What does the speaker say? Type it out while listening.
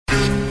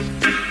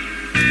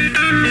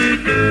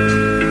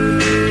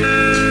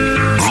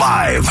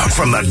Live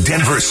from the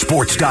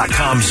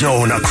DenverSports.com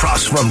zone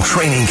across from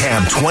Training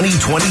Camp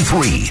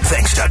 2023,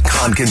 thanks to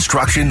Con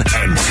Construction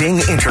and Ting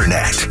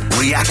Internet.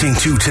 Reacting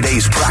to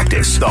today's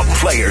practice, the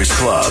Players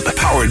Club,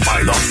 powered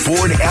by the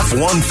Ford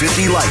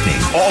F-150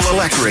 Lightning, all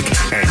electric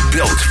and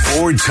built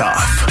Ford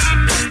tough.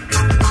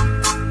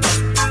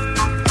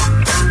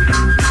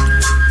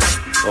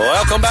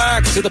 Welcome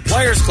back to the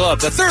Players Club,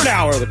 the third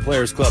hour of the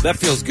Players Club. That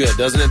feels good,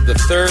 doesn't it? The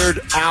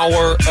third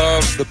hour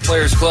of the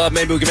Players Club.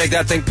 Maybe we can make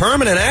that thing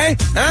permanent, eh?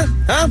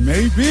 Huh?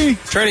 Maybe.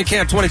 Training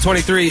Camp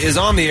 2023 is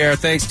on the air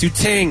thanks to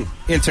Ting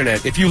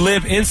Internet. If you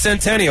live in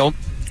Centennial,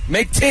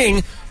 make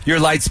Ting your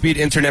Lightspeed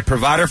Internet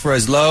provider for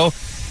as low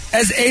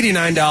as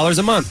 $89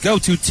 a month. Go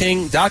to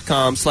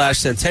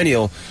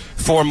ting.com/Centennial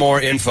for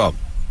more info. All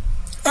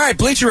right,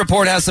 Bleacher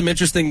Report has some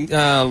interesting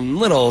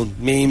little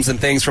memes and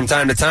things from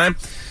time to time.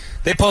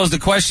 They posed the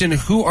question,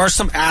 who are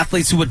some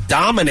athletes who would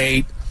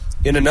dominate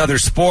in another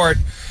sport?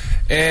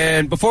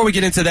 And before we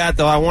get into that,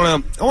 though, I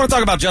want to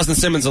talk about Justin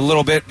Simmons a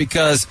little bit,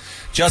 because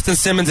Justin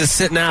Simmons is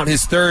sitting out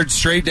his third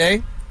straight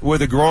day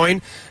with a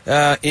groin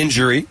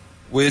injury,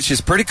 which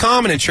is pretty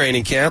common in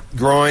training camp.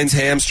 Groins,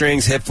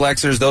 hamstrings, hip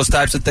flexors, those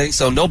types of things.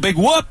 So no big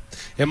whoop,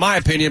 in my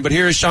opinion. But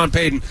here is Sean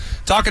Payton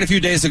talking a few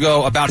days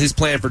ago about his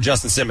plan for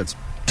Justin Simmons.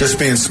 Just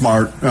being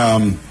smart.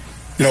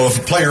 If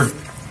a player,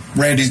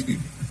 Randy,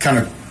 kind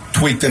of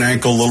tweaked an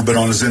ankle a little bit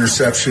on his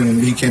interception,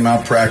 he came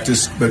out,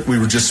 practiced, but we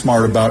were just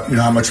smart about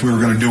how much we were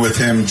going to do with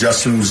him.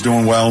 Justin was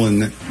doing well,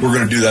 and we're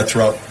going to do that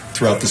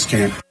throughout this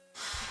camp.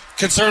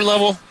 Concern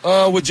level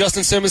with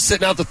Justin Simmons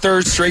sitting out the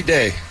third straight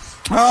day?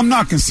 I'm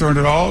not concerned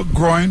at all.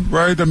 Groin,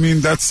 right? I mean,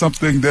 that's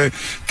something that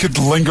could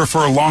linger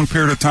for a long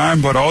period of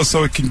time, but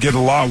also it can get a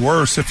lot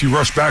worse if you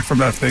rush back from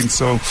that thing.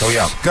 So,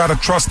 got to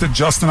trust that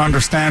Justin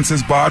understands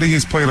his body.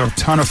 He's played a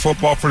ton of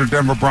football for the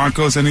Denver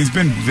Broncos, and he's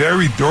been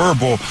very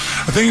durable.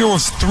 I think it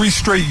was 3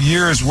 straight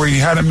years where he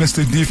hadn't missed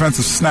a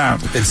defensive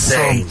snap.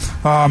 Insane.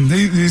 So,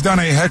 he's done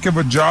a heck of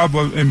a job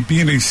in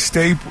being a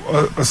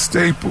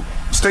staple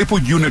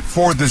unit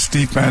for this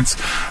defense,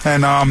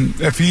 and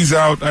if he's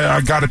out,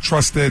 I got to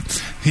trust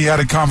that he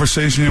had a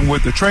conversation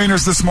with the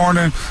trainers this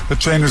morning. The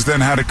trainers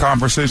then had a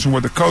conversation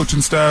with the coach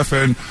and staff,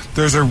 and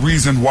there's a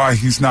reason why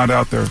he's not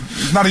out there.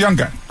 He's not a young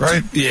guy,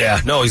 right? Yeah,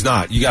 no, he's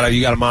not. You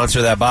gotta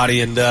monitor that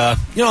body, and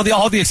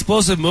all the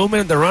explosive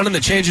movement, the running,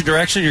 the change of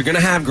direction. You're gonna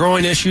have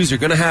groin issues. You're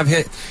gonna have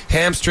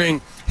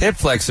hamstring, hip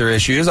flexor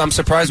issues. I'm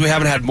surprised we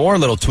haven't had more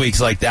little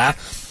tweaks like that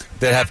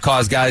have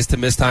caused guys to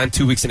miss time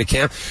 2 weeks into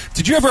camp.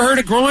 Did you ever heard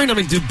of groin? I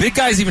mean, do big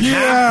guys even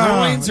have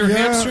groins or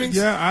hamstrings?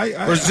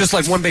 Yeah, or is it just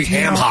like one big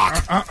ham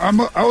hock?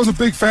 I was a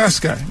big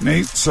fast guy,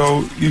 Nate.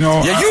 So you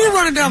were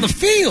running down the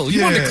field.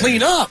 You wanted to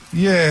clean up.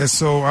 Yeah.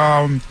 So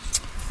I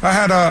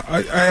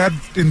had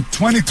in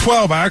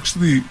 2012. I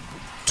actually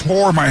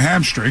tore my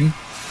hamstring,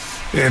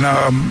 and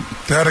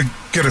had to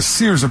get a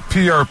series of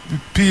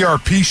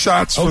PRP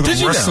shots for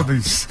the rest of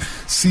the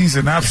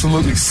season.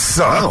 Absolutely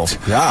sucked.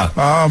 Wow.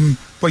 Yeah.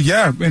 But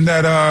yeah, in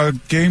that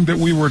game that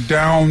we were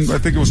down, I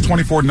think it was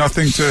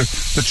 24-0 to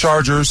the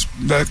Chargers,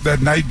 that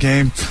night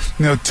game,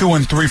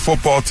 2-3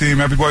 football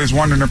team. Everybody's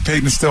wondering if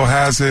Peyton still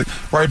has it.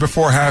 Right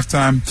before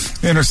halftime,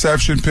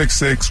 interception, pick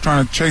six,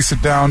 trying to chase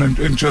it down,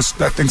 and just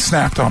that thing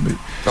snapped on me.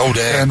 Oh,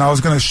 damn. And I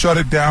was going to shut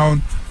it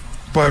down,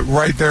 but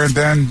right there and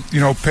then,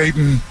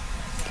 Peyton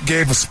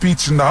gave a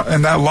speech in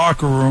that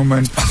locker room,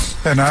 and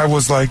I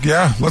was like,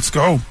 yeah, let's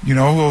go. It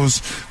was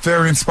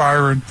very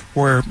inspiring,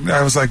 where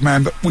I was like,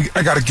 man,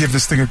 I got to give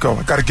this thing a go.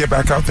 I got to get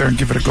back out there and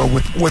give it a go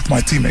with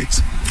my teammates.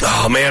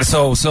 Oh, man,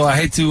 so I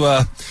hate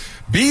to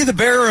be the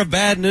bearer of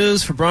bad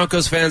news for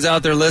Broncos fans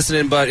out there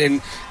listening, but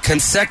in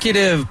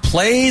consecutive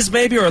plays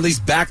maybe, or at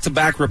least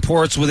back-to-back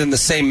reports within the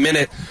same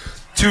minute,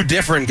 2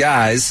 different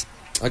guys.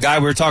 A guy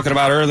we were talking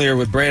about earlier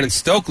with Brandon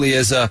Stokely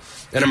is an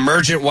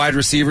emergent wide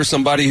receiver,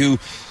 somebody who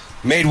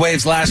made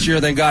waves last year,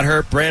 then got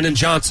hurt. Brandon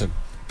Johnson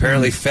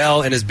apparently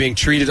fell and is being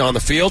treated on the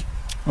field.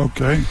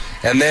 Okay.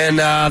 And then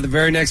the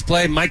very next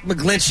play, Mike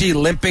McGlinchey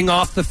limping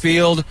off the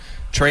field.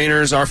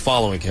 Trainers are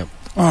following him.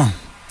 Oh,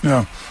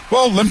 yeah.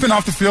 Well, limping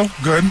off the field,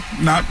 good.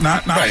 Not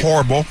right.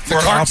 Horrible for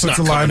an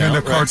offensive lineman.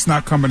 The cart's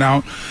not coming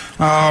out.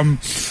 And,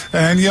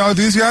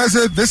 these guys,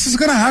 this is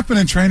going to happen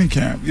in training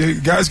camp. You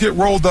guys get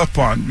rolled up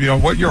on,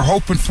 what you're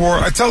hoping for.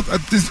 I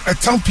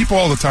tell people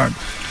all the time,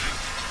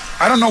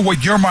 I don't know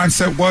what your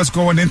mindset was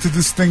going into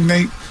this thing,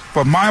 Nate,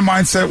 but my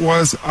mindset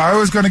was I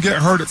was going to get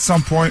hurt at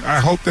some point. I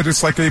hope that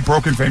it's like a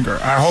broken finger.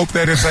 I hope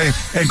that it's a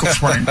ankle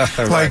sprain.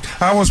 Right.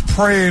 Like, I was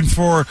praying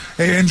for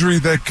an injury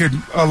that could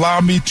allow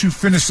me to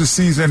finish the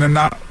season and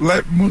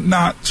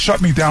not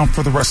shut me down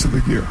for the rest of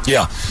the year.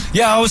 Yeah,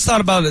 I always thought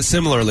about it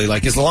similarly.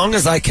 Like, as long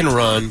as I can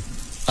run,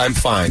 I'm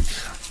fine.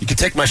 You can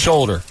take my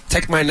shoulder,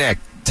 take my neck,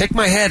 take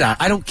my head out.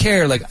 I don't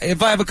care. Like,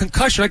 if I have a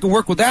concussion, I can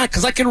work with that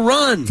because I can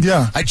run.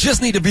 Yeah. I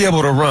just need to be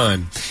able to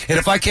run. And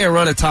if I can't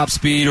run at top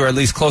speed, or at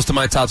least close to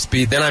my top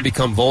speed, then I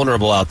become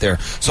vulnerable out there.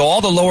 So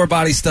all the lower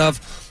body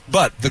stuff,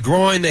 but the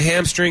groin, the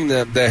hamstring,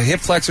 the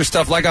hip flexor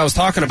stuff, like I was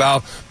talking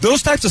about,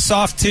 those types of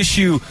soft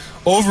tissue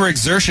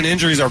overexertion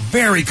injuries are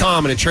very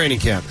common in training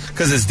camp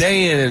because it's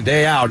day in and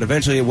day out. And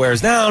eventually it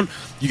wears down.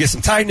 You get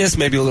some tightness,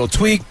 maybe a little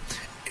tweak,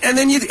 and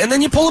then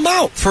you pull them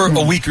out for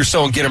a week or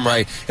so and get them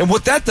right. And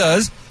what that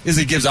does is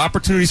it gives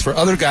opportunities for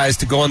other guys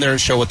to go in there and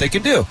show what they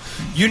can do.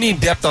 You need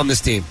depth on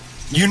this team.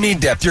 You need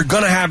depth. You're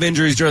going to have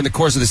injuries during the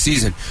course of the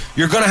season.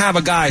 You're going to have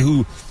a guy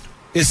who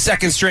is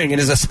second string and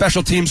is a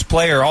special teams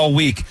player all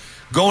week.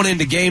 Going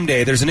into game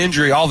day, there's an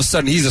injury, all of a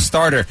sudden he's a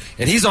starter,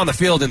 and he's on the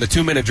field in the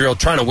 2-minute drill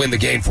trying to win the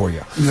game for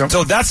you. Yep.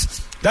 So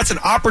that's an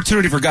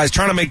opportunity for guys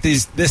trying to make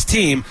this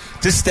team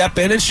to step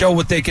in and show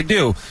what they can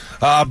do.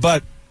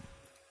 But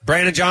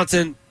Brandon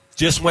Johnson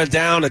just went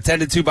down,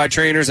 attended to by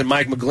trainers, and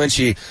Mike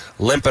McGlinchey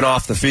limping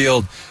off the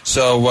field.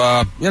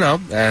 So,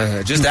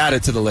 just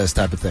added to the list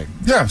type of thing.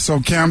 Yeah, so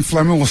Cam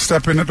Fleming will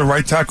step in at the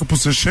right tackle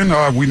position.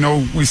 We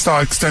know we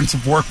saw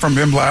extensive work from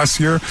him last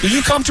year. Are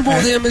you comfortable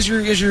with him as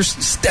your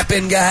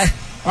step-in guy?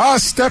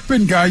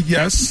 Step-in guy,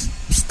 yes.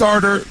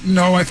 Starter,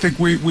 no. I think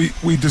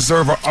we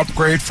deserve an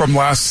upgrade from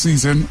last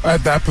season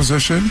at that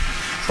position.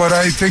 But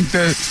I think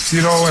that,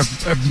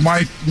 if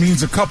Mike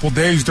needs a couple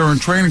days during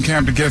training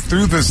camp to get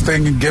through this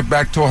thing and get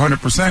back to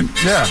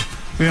 100%, yeah.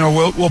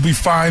 We'll be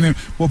fine, and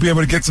we'll be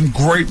able to get some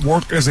great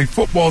work as a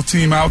football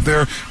team out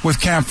there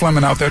with Cam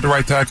Fleming out there at the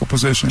right tackle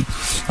position.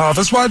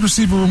 This wide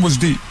receiver room was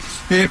deep.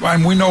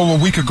 We know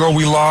a week ago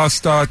we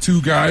lost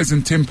two guys,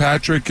 in Tim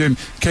Patrick and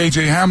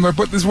KJ Hamler,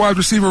 but this wide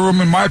receiver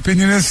room, in my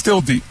opinion, is still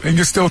deep, and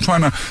you're still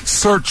trying to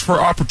search for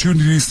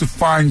opportunities to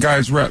find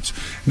guys reps.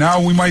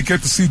 Now we might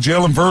get to see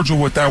Jalen Virgil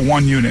with that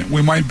one unit.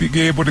 We might be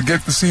able to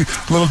get to see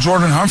little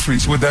Jordan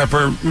Humphreys with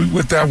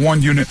that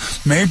one unit.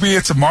 Maybe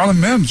it's a Marlon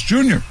Mims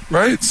Jr.,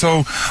 right?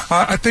 So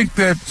I think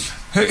that,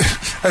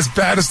 as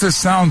bad as this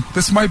sounds,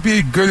 this might be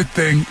a good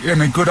thing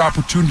and a good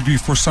opportunity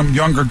for some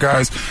younger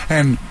guys,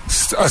 and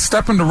a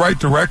step in the right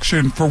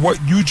direction for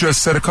what you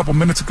just said a couple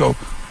minutes ago,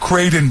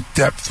 creating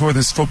depth for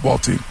this football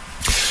team.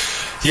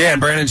 Yeah, and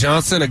Brandon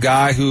Johnson, a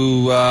guy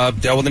who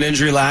dealt with an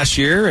injury last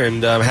year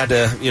and had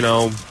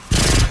to,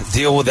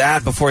 deal with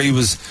that before he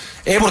was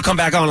able to come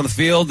back on the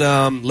field.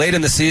 Late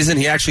in the season,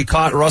 he actually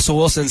caught Russell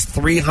Wilson's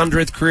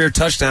 300th career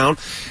touchdown.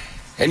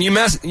 And you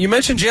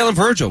mentioned Jalen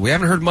Virgil. We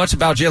haven't heard much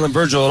about Jalen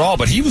Virgil at all,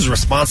 but he was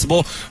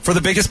responsible for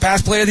the biggest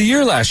pass play of the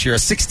year last year, a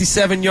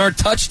 67-yard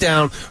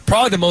touchdown,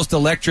 probably the most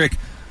electric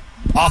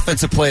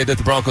offensive play that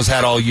the Broncos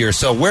had all year.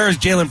 So where has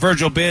Jalen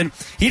Virgil been?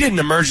 He didn't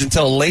emerge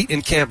until late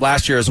in camp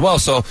last year as well,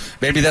 so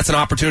maybe that's an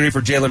opportunity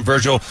for Jalen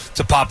Virgil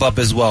to pop up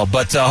as well.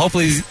 But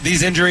hopefully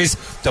these injuries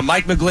to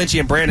Mike McGlinchey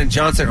and Brandon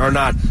Johnson are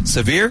not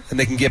severe, and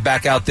they can get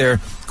back out there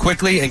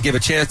quickly and give a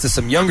chance to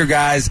some younger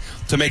guys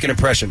to make an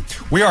impression.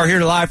 We are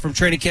here live from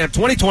Training Camp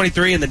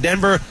 2023 in the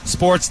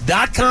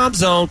DenverSports.com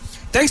zone,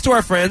 thanks to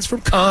our friends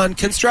from Kahn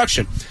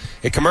Construction,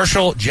 a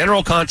commercial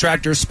general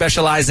contractor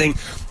specializing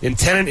in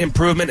tenant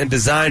improvement and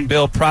design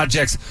build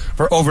projects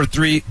for over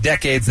 3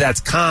 decades.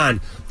 That's Kahn,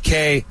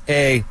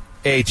 K-A-H-N.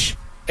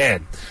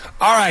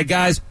 All right,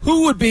 guys,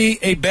 who would be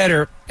a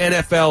better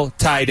NFL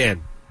tight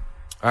end?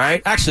 All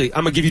right, actually,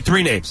 I'm going to give you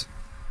 3 names.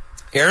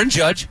 Aaron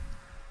Judge,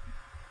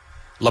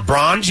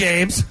 LeBron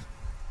James,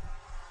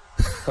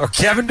 or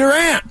Kevin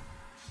Durant.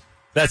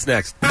 That's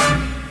next.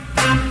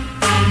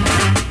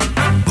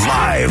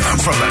 Live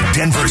from the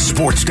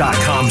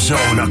DenverSports.com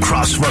zone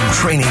across from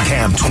Training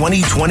Camp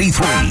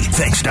 2023.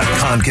 Thanks to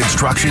Kahn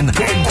Construction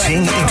and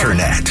Ting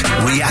Internet.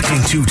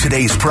 Reacting to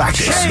today's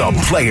practice, the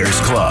Players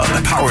Club.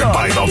 Powered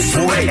by the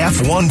Ford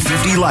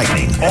F-150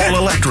 Lightning. All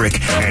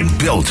electric and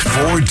built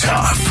Ford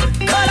tough.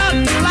 Cut up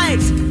the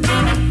lights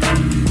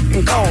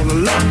and call the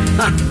law.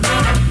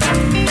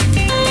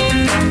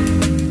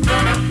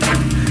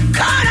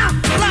 Cut up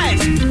the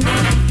lights.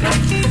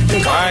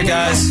 All right,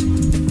 guys.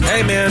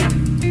 Hey, man.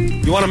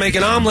 You want to make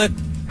an omelet,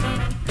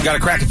 you got to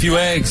crack a few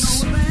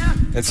eggs.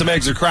 And some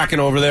eggs are cracking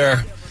over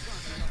there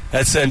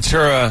at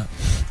Centura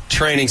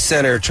Training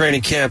Center, Training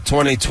Camp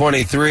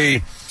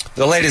 2023.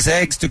 The latest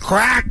eggs to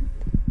crack.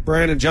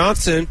 Brandon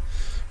Johnson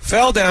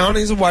fell down.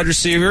 He's a wide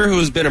receiver who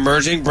has been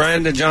emerging.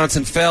 Brandon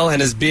Johnson fell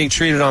and is being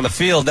treated on the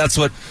field. That's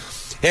what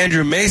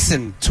Andrew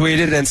Mason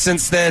tweeted. And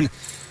since then,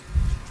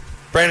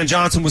 Brandon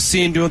Johnson was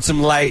seen doing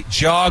some light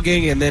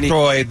jogging, and then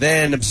Troy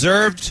then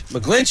observed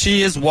McGlinchey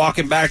is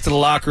walking back to the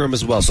locker room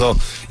as well. So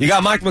you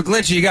got Mike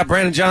McGlinchey, you got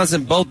Brandon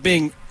Johnson both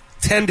being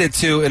tended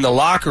to in the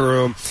locker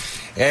room.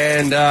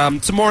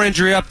 And some more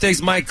injury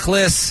updates. Mike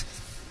Kliss,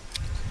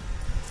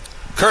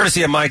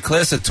 courtesy of Mike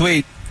Kliss, a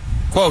tweet,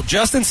 quote,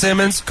 Justin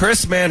Simmons,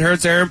 Chris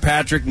Manhertz, Aaron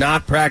Patrick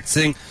not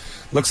practicing.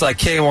 Looks like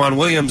K'Wan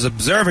Williams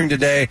observing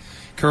today.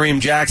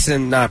 Kareem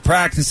Jackson not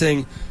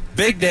practicing.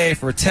 Big day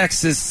for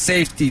Texas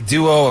safety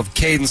duo of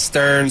Caden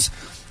Stearns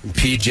and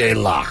P.J.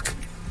 Locke.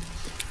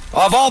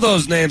 Of all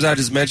those names I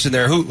just mentioned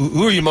there,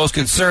 who are you most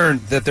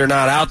concerned that they're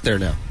not out there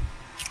now?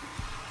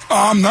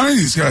 None of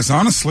these guys,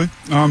 honestly.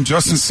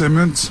 Justin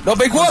Simmons. No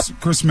big whoop.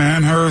 Chris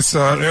Manhertz,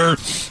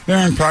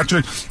 Aaron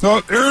Patrick.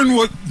 No,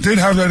 Aaron did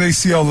have that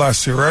ACL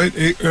last year, right?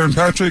 Aaron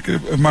Patrick,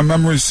 if my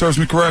memory serves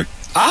me correct.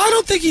 I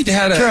don't think he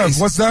had a... Kev,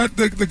 was that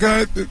the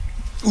guy...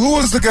 Who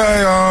was the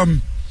guy...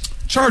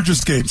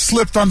 Chargers game,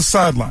 slipped on the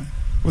sideline.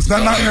 Was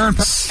that not Aaron?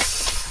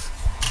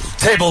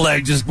 Table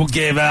leg just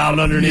gave out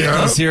underneath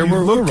us here.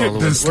 We're rolling at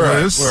this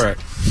list. We're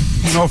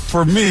You know,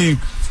 for me,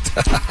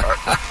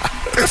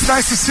 it's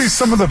nice to see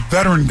some of the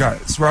veteran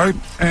guys, right?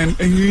 And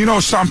you know,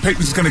 Sean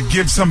Payton's going to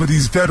give some of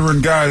these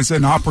veteran guys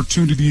an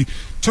opportunity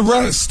to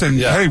rest. And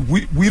hey,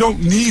 we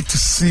don't need to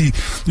see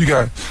you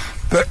guys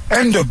the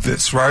end of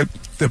this, right?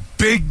 The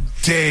big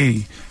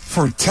day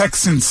for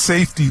Texans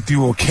safety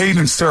duo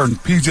Caden Stern,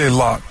 PJ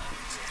Locke.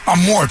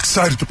 I'm more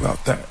excited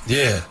about that.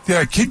 Yeah.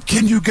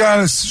 Can you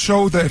guys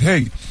show that?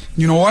 Hey,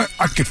 you know what?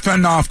 I could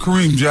fend off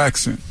Kareem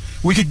Jackson.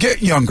 We could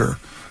get younger.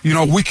 You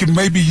know, we can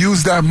maybe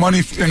use that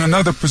money in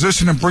another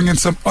position and bring in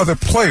some other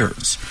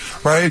players,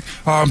 right?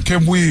 Can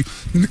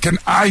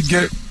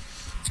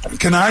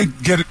I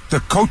get the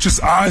coach's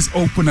eyes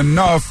open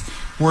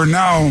enough where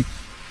now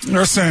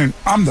they're saying,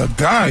 I'm the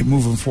guy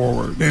moving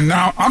forward, and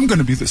now I'm going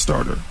to be the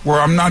starter, where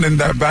I'm not in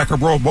that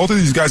backup role. Both of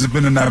these guys have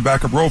been in that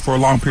backup role for a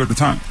long period of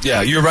time.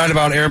 Yeah, you're right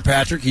about Aaron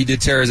Patrick. He did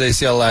tear his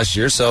ACL last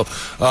year, so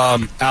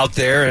out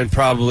there and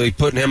probably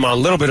putting him on a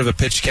little bit of a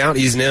pitch count,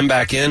 easing him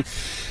back in.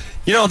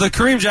 You know, the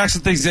Kareem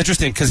Jackson thing is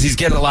interesting because he's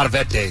getting a lot of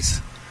vet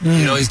days.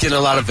 You know, he's getting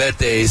a lot of vet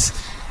days,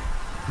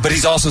 but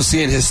he's also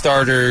seeing his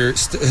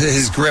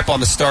grip on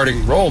the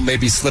starting role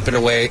maybe slipping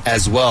away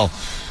as well.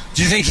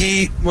 Do you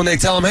think when they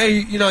tell him, hey,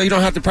 you know, you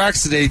don't have to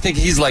practice today, you think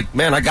he's like,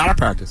 man, I got to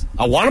practice.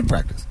 I want to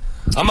practice.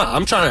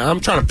 I'm trying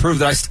to prove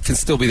that I can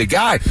still be the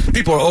guy.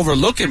 People are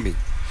overlooking me.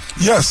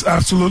 Yes,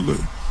 absolutely.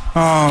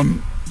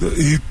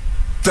 He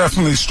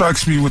definitely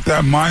strikes me with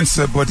that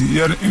mindset, but he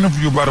had an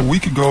interview about a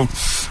week ago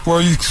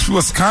where he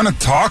was kind of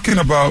talking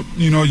about,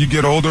 you know, you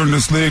get older in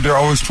this league, they're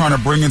always trying to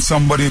bring in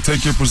somebody to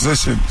take your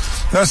position.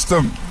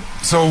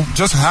 So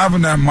just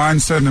having that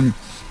mindset and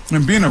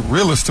being a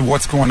realist to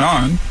what's going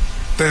on,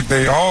 that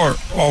they are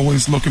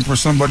always looking for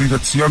somebody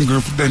that's younger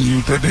than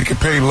you, that they can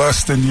pay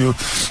less than you.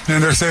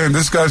 And they're saying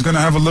this guy's going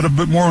to have a little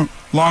bit more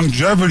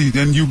longevity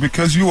than you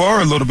because you are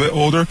a little bit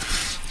older.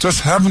 Just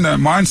having that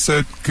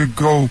mindset could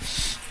go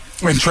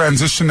and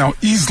transition now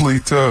easily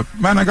to,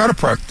 man, I got to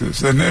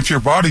practice. And if your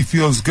body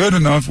feels good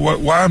enough,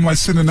 why am I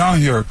sitting out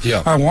here?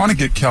 Yeah. I want to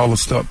get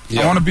calloused up.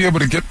 Yeah. I want to be able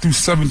to get through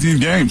 17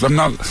 games. I'm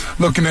not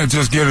looking at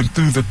just getting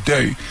through the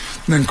day.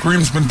 And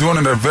Kareem's been doing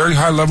it at a very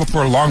high level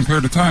for a long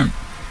period of time.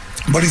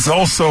 But he's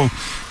also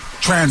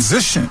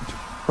transitioned,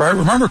 right?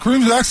 Remember,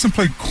 Kareem Jackson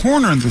played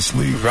corner in this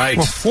league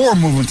before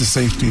moving to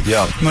safety.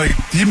 Yeah. Like,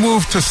 he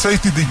moved to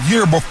safety the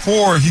year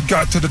before he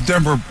got to the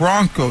Denver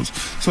Broncos.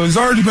 So he's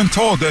already been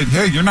told that,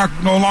 hey, you're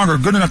no longer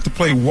good enough to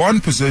play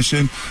one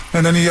position,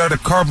 and then he had to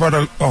carve out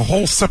a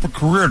whole separate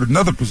career at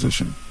another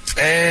position.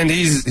 And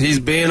he's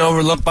being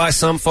overlooked by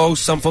some folks.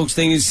 Some folks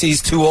think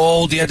he's too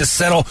old. He had to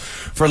settle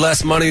for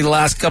less money the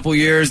last couple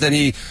years than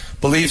he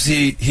believes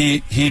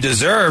he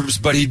deserves.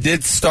 But he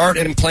did start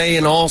and play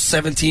in all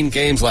 17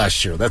 games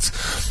last year.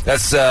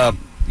 That's a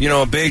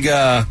big.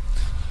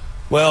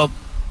 Well,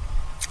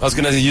 I was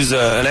going to use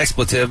an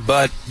expletive,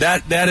 but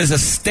that is a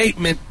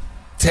statement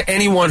to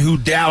anyone who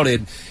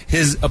doubted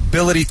his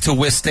ability to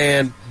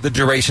withstand the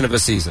duration of a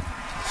season.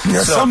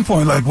 Yeah, at some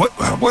point, like,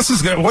 what's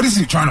this guy? What is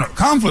he trying to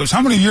accomplish?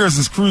 How many years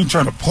is Kareem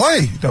trying to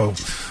play, though?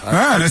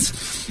 Man,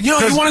 it's you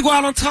want to go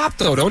out on top,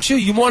 though, don't you?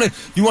 You want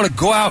to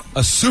go out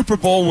a Super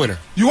Bowl winner.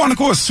 You want to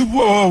go a Super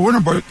Bowl winner,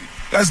 but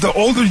as the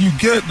older you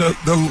get,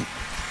 the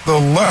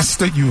less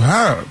that you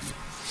have.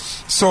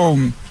 So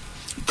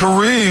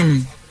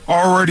Kareem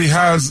already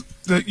has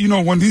the. You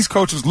know, when these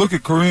coaches look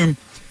at Kareem,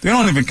 they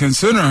don't even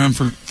consider him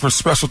for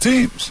special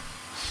teams.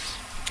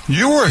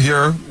 You were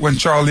here when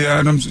Charlie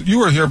Adams, you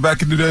were here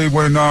back in the day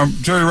when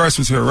Jerry Rice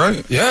was here,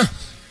 right? Yeah.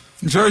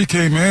 Jerry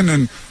came in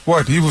and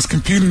he was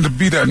competing to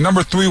be that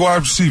number 3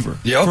 wide receiver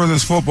for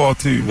this football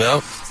team.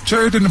 Yep.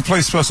 Jerry didn't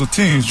play special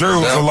teams. Jerry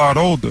was a lot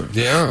older.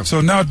 Yeah.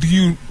 So now do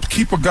you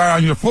keep a guy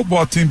on your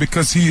football team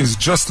because he is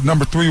just the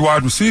number 3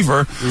 wide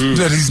receiver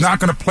that he's not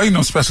going to play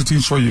no special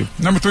teams for you?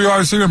 Number 3 wide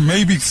receiver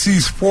maybe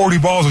sees 40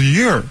 balls a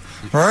year,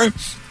 right?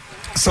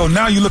 So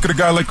now you look at a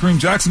guy like Kareem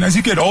Jackson. As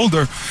you get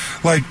older,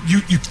 like you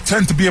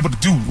tend to be able to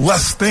do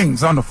less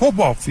things on the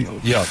football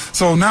field. Yeah.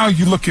 So now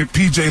you look at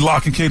PJ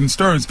Locke and Caden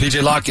Stearns.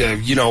 PJ Locke,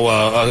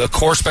 a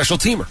core special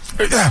teamer.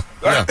 Yeah.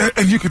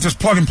 And you could just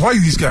plug and play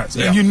these guys,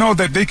 and you know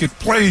that they could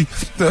play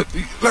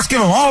let's give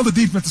them all the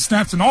defensive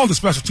snaps and all the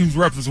special teams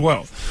reps as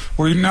well.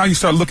 Where now you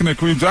start looking at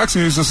Kareem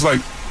Jackson, it's just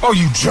like, oh,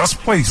 you just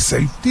play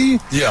safety?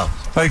 Yeah.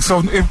 Like,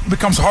 so it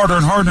becomes harder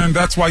and harder, and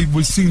that's why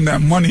we've seen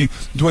that money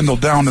dwindle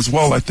down as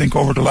well, I think,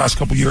 over the last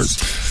couple years.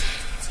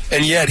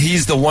 And yet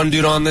he's the one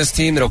dude on this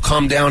team that'll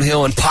come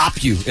downhill and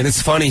pop you. And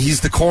it's funny, he's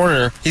the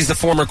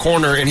former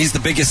corner, and he's the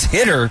biggest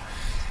hitter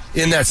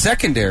in that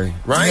secondary,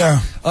 right?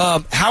 Yeah.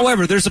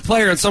 However, there's a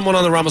player and someone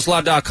on the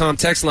RamosLaw.com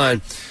text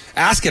line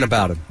asking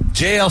about him,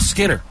 J.L.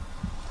 Skinner.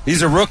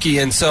 He's a rookie,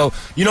 and so,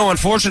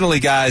 unfortunately,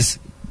 guys,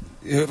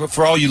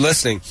 for all you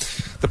listening,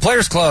 the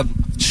Players Club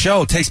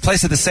show takes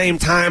place at the same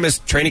time as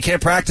training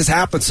camp practice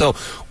happens, so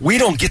we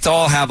don't get to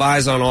all have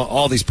eyes on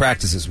all these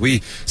practices.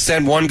 We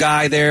send one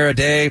guy there a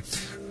day,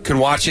 can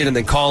watch it, and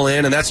then call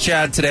in, and that's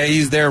Chad today.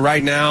 He's there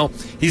right now.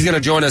 He's going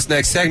to join us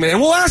next segment,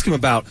 and we'll ask him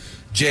about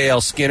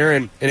J.L. Skinner,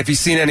 and if he's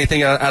seen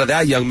anything out of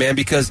that young man,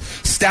 because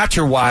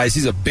stature-wise,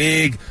 he's a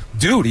big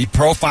dude. He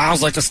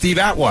profiles like a Steve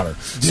Atwater.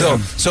 Yeah.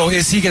 So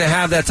is he going to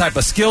have that type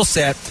of skill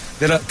set?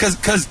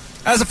 Because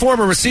as a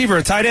former receiver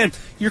and tight end,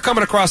 you're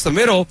coming across the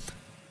middle.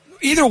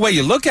 Either way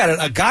you look at it,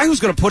 a guy who's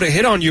going to put a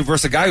hit on you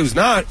versus a guy who's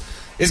not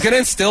is going to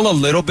instill a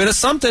little bit of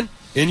something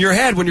in your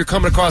head when you're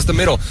coming across the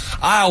middle.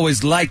 I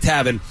always liked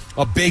having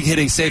a big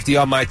hitting safety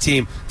on my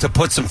team to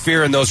put some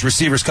fear in those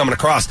receivers coming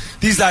across.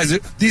 These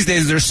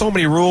days, there's so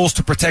many rules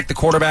to protect the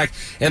quarterback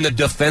and the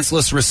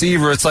defenseless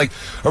receiver. It's like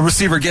a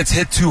receiver gets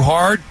hit too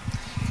hard,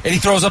 and he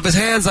throws up his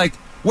hands like,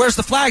 where's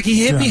the flag?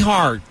 He hit me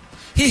hard.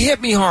 He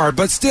hit me hard.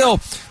 But still,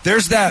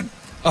 there's that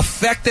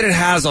effect that it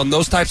has on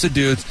those types of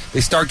dudes.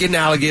 They start getting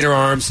alligator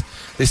arms.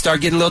 They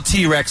start getting little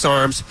T-Rex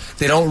arms.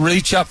 They don't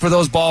reach up for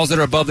those balls that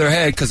are above their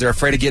head because they're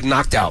afraid of getting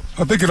knocked out.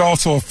 I think it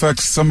also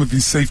affects some of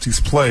these safeties'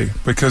 play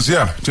because,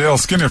 J.L.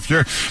 Skinner, if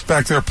you're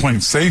back there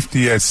playing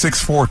safety at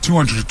 6'4",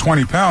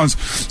 220 pounds,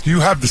 you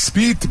have the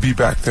speed to be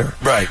back there.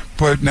 Right.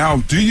 But now,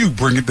 do you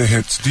bring it the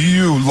hits? Do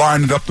you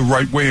line it up the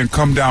right way and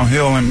come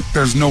downhill and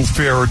there's no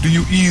fear? Or do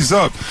you ease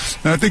up?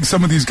 And I think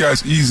some of these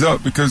guys ease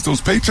up because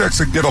those paychecks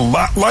would get a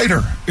lot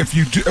lighter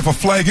if a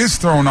flag is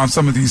thrown on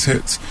some of these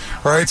hits.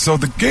 Right? So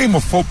the game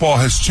of football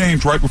has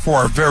changed right before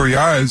our very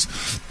eyes.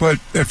 But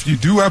if you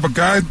do have a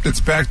guy that's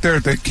back there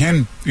that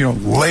can,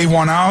 lay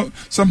one out,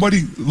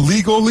 somebody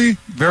legally,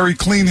 very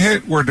clean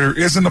hit where there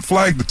isn't a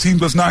flag, the team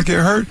does not get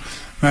hurt,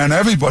 man,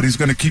 everybody's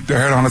going to keep their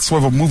head on a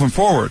swivel moving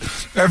forward.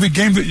 Every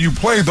game that you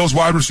play, those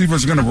wide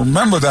receivers are going to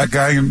remember that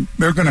guy, and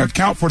they're going to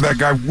account for that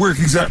guy where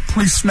he's at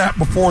pre-snap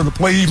before the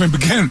play even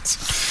begins.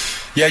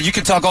 Yeah, you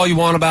can talk all you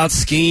want about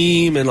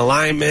scheme and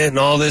alignment and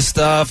all this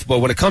stuff, but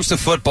when it comes to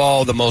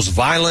football, the most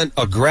violent,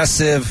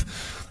 aggressive,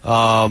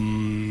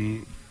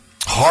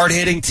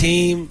 hard-hitting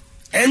team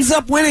ends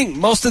up winning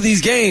most of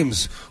these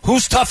games.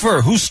 Who's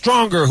tougher? Who's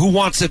stronger? Who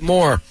wants it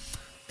more?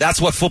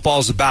 That's what football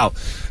is about.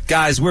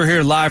 Guys, we're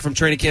here live from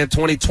Training Camp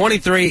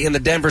 2023 in the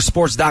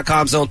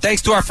DenverSports.com zone.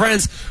 Thanks to our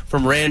friends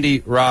from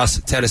Randy Ross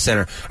Tennis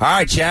Center. All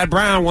right, Chad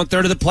Brown,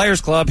 1/3 of the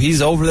Players Club.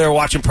 He's over there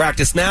watching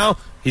practice now.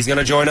 He's going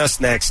to join us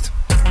next.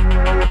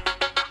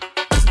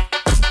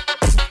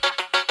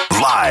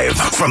 Live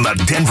from the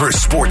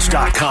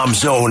DenverSports.com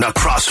zone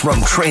across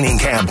from Training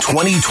Camp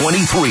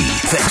 2023.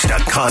 Thanks to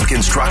Con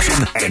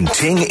Construction and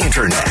Ting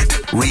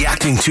Internet.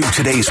 Reacting to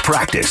today's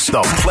practice,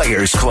 the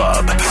Players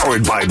Club.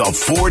 Powered by the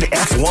Ford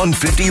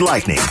F-150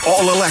 Lightning.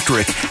 All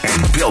electric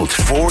and built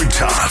Ford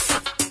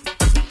tough.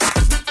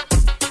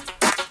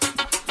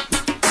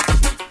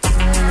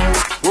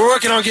 We're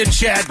working on getting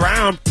Chad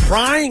Brown,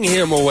 prying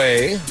him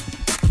away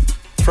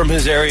from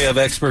his area of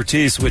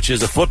expertise, which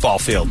is a football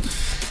field.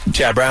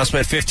 Chad Brown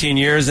spent 15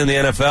 years in the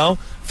NFL,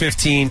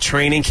 15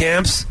 training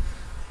camps.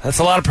 That's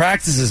a lot of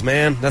practices,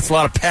 man. That's a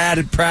lot of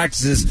padded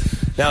practices.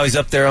 Now he's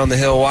up there on the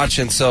hill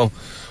watching, so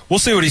we'll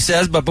see what he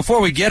says. But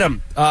before we get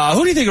him,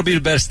 who do you think will be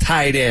the best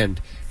tight end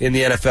in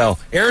the NFL?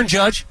 Aaron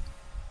Judge,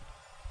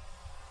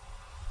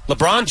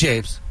 LeBron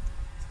James,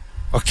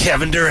 or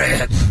Kevin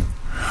Durant?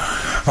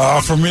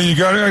 For me,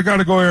 I got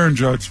to go Aaron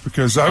Judge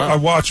because I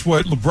watch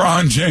what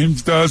LeBron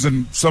James does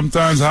and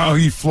sometimes how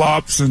he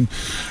flops and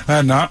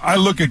I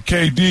look at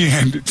KD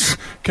and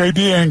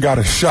KD ain't got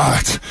a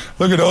shot.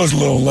 Look at those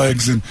little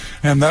legs and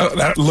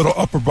that little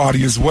upper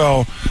body as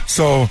well.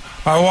 So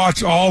I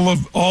watch all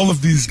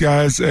of these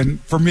guys,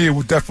 and for me, it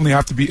would definitely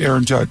have to be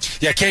Aaron Judge.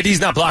 Yeah,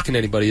 KD's not blocking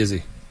anybody, is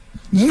he?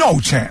 No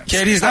chance.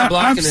 KD's not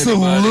blocking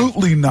anybody.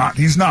 Absolutely not.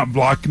 He's not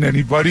blocking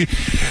anybody.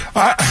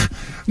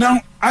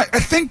 Now, I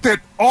think that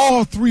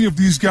all three of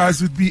these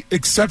guys would be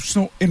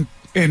exceptional in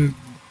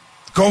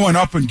going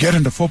up and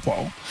getting the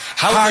football.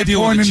 How would they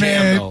deal with the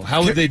jam, though?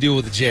 How would they deal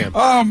with the jam?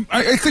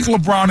 I think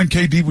LeBron and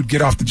KD would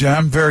get off the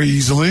jam very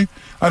easily.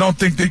 I don't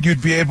think that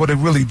you'd be able to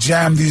really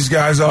jam these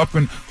guys up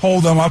and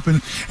hold them up.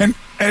 And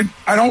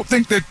I don't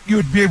think that you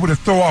would be able to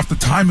throw off the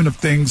timing of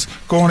things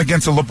going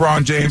against a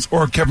LeBron James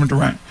or a Kevin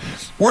Durant.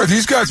 Where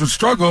these guys would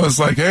struggle is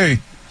like, hey,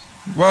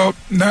 well,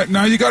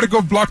 now you got to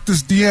go block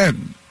this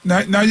DN.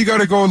 Now you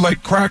got to go,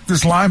 crack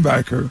this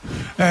linebacker.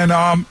 And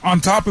on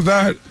top of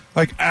that,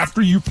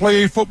 after you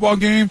play a football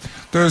game,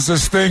 there's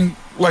this thing,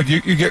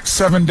 you get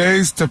 7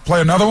 days to play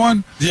another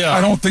one. Yeah.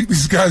 I don't think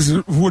these guys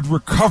would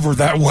recover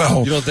that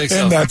well you don't think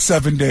so? In that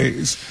 7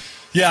 days.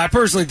 Yeah, I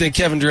personally think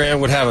Kevin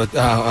Durant would have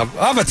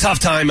a tough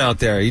time out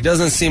there. He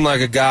doesn't seem like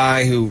a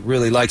guy who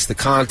really likes the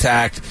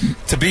contact.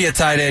 To be a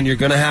tight end, you're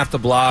going to have to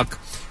block.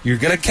 You're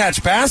going to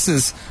catch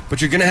passes,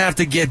 but you're going to have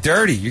to get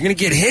dirty. You're going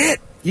to get hit.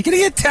 You're going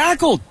to get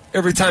tackled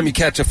every time you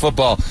catch a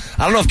football.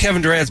 I don't know if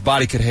Kevin Durant's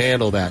body could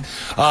handle that.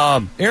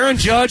 Aaron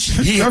Judge,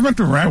 Kevin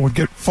Durant would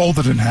get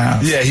folded in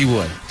half. Yeah, he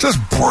would. Just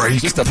break.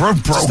 Just a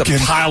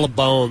pile of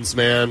bones,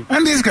 man.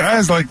 And these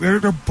guys, their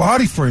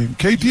body frame.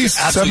 KD's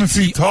 7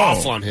 feet tall.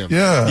 Off on him.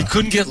 Yeah. He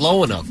couldn't get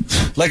low enough.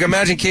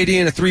 Imagine KD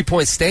in a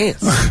three-point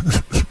stance.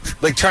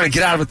 Trying to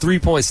get out of a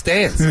three-point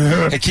stance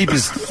and keep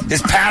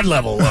his pad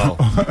level low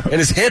and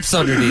his hips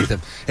underneath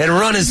him and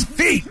run his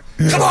feet.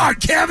 Come on,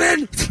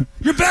 Kevin!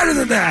 You're better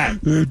than that!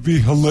 It'd be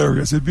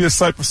hilarious. It'd be a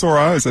sight for sore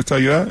eyes, I tell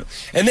you that.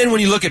 And then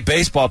when you look at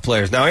baseball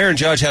players, now Aaron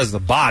Judge has the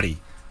body,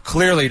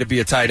 clearly, to be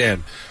a tight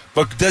end.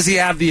 But does he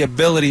have the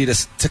ability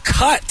to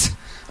cut?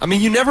 I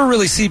mean, you never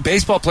really see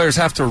baseball players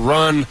have to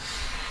run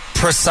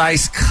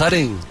precise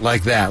cutting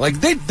like that. Like,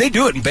 they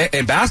do it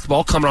in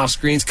basketball, coming off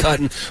screens,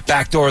 cutting,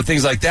 backdoor,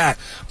 things like that.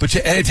 But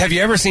have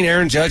you ever seen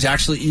Aaron Judge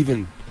actually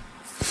even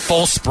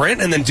full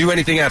sprint and then do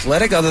anything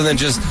athletic other than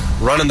just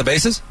running the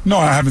bases? No,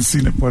 I haven't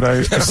seen it, but I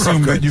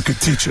assume that you could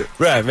teach it.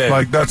 Right, man.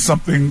 Like, that's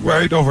something,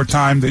 right, over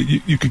time that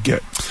you could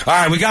get. All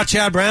right, we got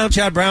Chad Brown.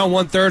 Chad Brown,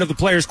 1/3 of the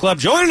Players Club,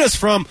 joining us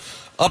from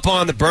up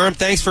on the berm.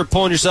 Thanks for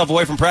pulling yourself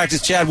away from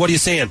practice. Chad, what are you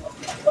seeing?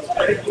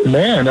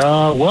 Man,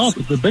 well,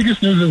 the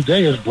biggest news of the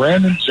day is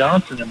Brandon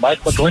Johnson and Mike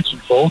McGlinchey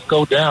both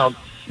go down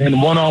in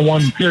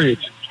one-on-one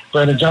periods.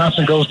 Brandon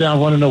Johnson goes down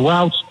running the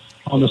routes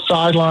on the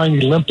sideline.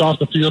 He limped off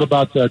the field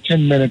about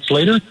 10 minutes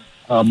later.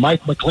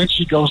 Mike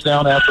McGlinchey goes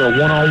down after a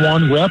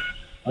one-on-one rep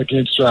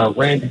against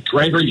Randy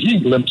Gregory. He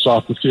limps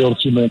off the field a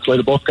few minutes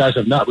later. Both guys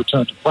have not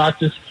returned to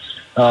practice.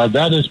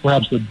 That is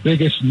perhaps the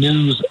biggest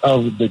news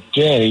of the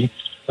day.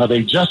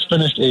 They just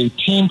finished a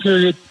team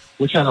period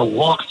which had a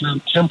walk-through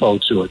tempo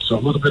to it. So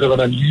a little bit of an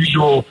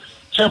unusual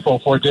tempo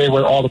for a day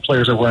where all the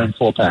players are wearing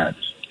full pads.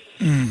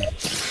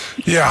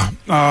 Yeah.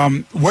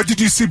 What did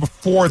you see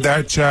before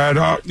that, Chad?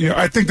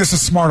 I think this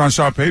is smart on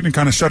Sean Payton,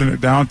 kind of shutting it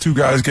down. Two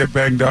guys get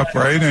banged up,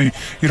 right? And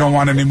you don't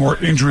want any more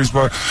injuries.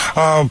 But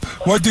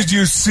what did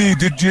you see?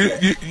 Did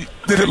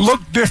it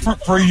look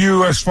different for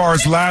you as far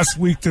as last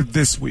week to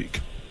this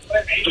week?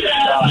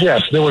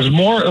 Yes, there was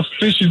more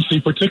efficiency,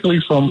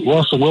 particularly from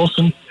Russell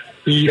Wilson.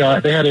 They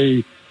had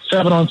a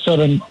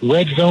 7-on-7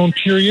 red zone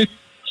period.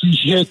 He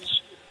hit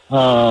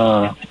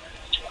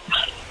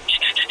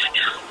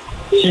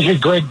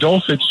Greg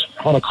Dulcich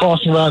on a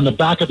crossing route in the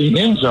back of the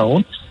end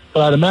zone.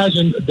 But I'd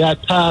imagine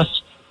that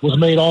pass was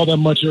made all that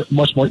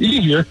much more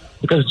easier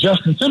because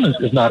Justin Simmons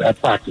is not at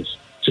practice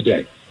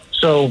today.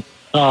 So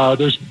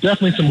there's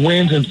definitely some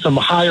wins and some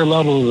higher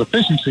levels of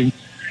efficiency.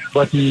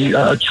 But the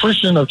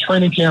attrition of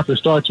training camp has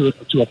started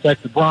to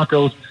affect the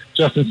Broncos.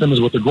 Justin Simmons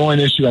with the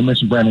groin issue. I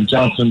mentioned Brandon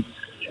Johnson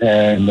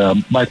and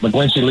Mike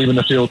McGlinchey leaving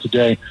the field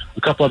today.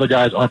 A couple other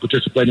guys aren't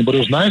participating. But it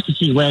was nice to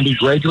see Randy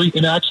Gregory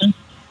in action,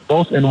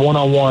 both in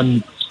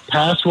one-on-one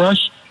pass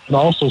rush and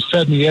also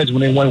setting the edge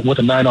when they went with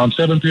a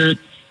 9-on-7 period.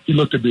 He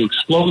looked to be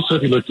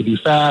explosive. He looked to be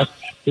fast.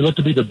 He looked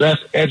to be the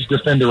best edge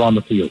defender on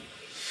the field.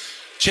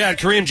 Chad,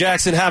 Kareem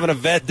Jackson having a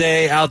vet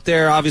day out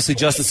there. Obviously,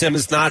 Justin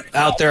Simmons not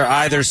out there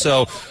either.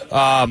 So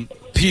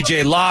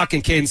P.J. Locke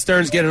and Caden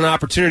Stearns getting an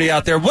opportunity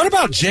out there. What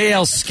about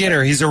J.L.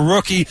 Skinner? He's a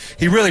rookie.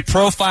 He really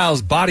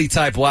profiles body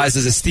type-wise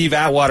as a Steve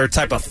Atwater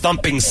type of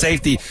thumping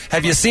safety.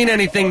 Have you seen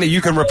anything that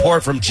you can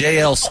report from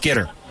J.L.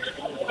 Skinner?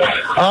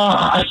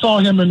 I saw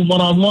him in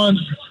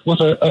one-on-ones with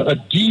a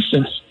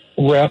decent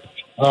rep.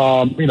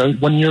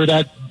 When you're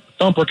that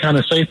thumper kind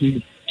of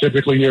safety,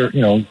 typically your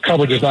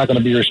coverage is not going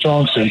to be your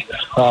strong suit.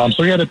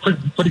 So he had a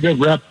pretty good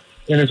rep,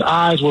 and his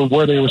eyes were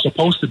where they were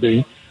supposed to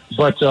be.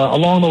 But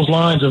along those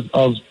lines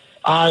of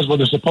eyes where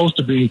they're supposed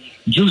to be,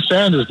 Drew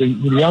Sanders, the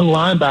young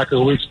linebacker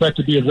who we expect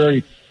to be a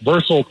very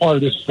versatile part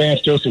of this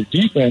Vance Joseph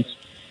defense,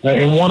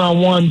 in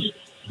one-on-ones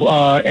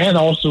and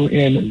also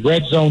in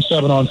red zone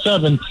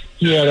 7-on-7,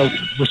 he had a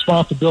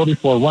responsibility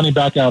for running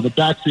back out of the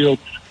backfield.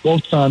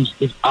 Both times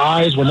his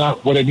eyes were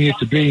not what they needed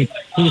to be.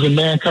 He was in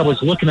man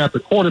coverage looking at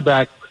the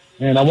quarterback,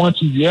 and I want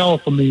to yell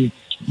from the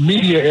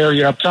media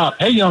area up top,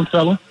 hey, young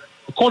fella,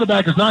 the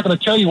quarterback is not going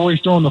to tell you where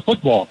he's throwing the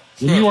football.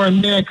 When you are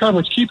in man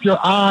coverage, keep your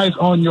eyes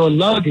on your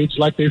luggage,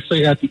 like they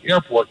say at the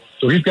airport.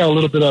 So he's got a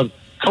little bit of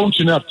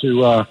coaching up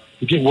to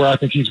get where I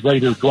think he's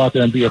ready to go out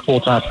there and be a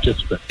full-time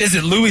participant. Is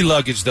it Louis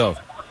luggage, though?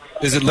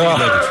 Is it Louis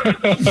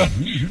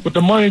luggage? With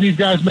the money these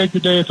guys make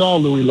today, it's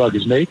all Louis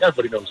luggage, Nate.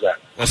 Everybody knows that.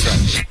 That's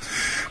right.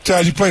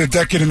 Chad, you played a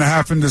decade and a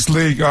half in this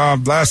league.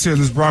 Last year,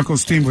 this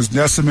Broncos team was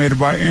decimated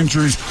by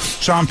injuries.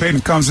 Sean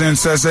Payton comes in and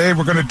says, hey,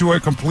 we're going to do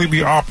it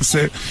completely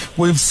opposite.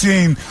 We've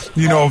seen,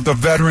 the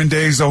veteran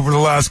days over the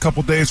last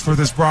couple days for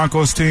this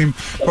Broncos team,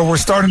 but we're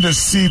starting to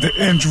see the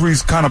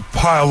injuries kind of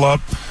pile up.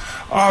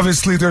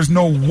 Obviously, there's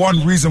no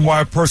one reason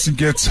why a person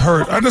gets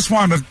hurt. I just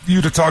wanted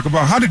you to talk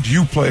about how did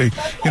you play,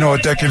 a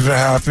decade and a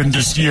half in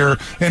this year,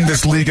 in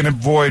this league, and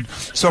avoid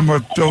some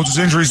of those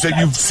injuries that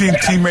you've seen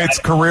teammates'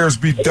 careers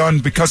be done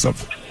because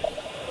of?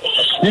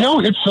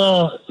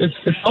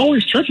 It's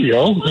always tricky,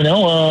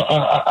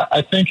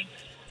 I think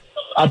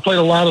I played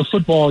a lot of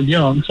football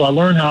young, so I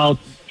learned how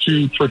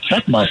to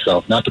protect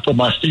myself, not to put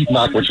my feet in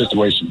awkward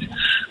situations.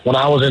 When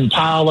I was in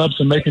pile-ups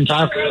and making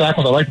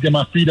tackles, I like to get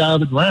my feet out of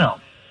the ground.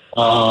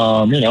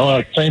 At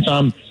the same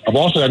time, I've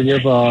also got to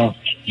give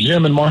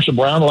Jim and Marshall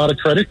Brown a lot of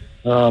credit.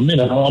 I'm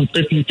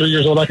 53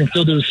 years old. I can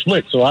still do the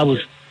split. So I was,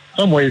 in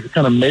some ways,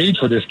 kind of made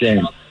for this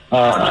game.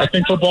 I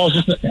think football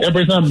is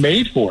everybody's not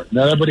made for it.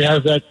 Not everybody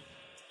has that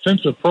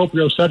sense of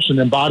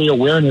proprioception and body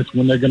awareness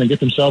when they're going to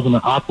get themselves in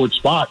an awkward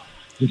spot.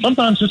 And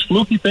sometimes just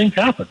fluky things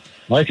happen.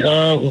 Like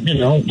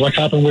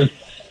happened with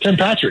Tim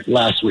Patrick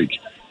last week.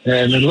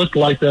 And it looked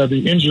like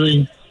the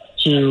injury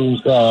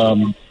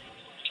to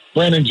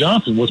Brandon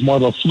Johnson was more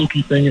of a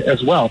fluky thing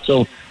as well.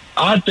 So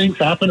odd things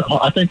happen.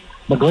 I think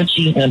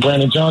McGlinchey and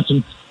Brandon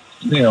Johnson,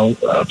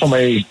 from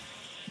a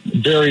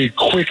very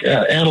quick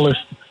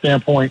analyst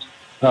standpoint,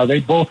 they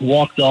both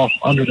walked off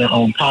under their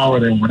own power.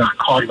 They were not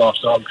carted off,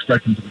 so I was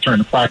expecting to return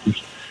to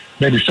practice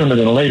maybe sooner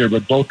than later,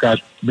 but both guys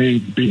may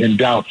be in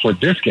doubt for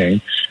this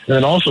game. And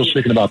then also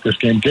speaking about this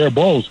game, Garrett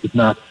Bowles is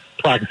not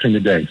practicing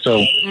today.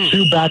 So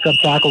two backup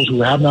tackles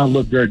who have not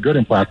looked very good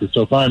in practice.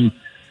 So if I'm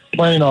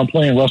planning on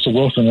playing Russell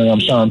Wilson and I'm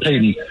Sean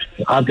Payton,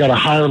 I've got a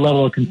higher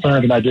level of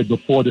concern than I did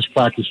before this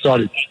practice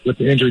started with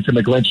the injury to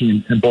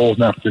McGlinchey and Bowles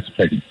not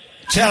participating.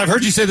 Chad, I've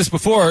heard you say this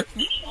before.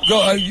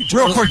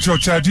 Real quick, Joe,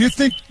 Chad, do you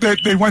think that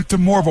they went to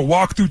more of a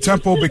walkthrough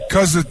tempo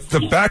because of the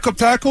backup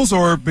tackles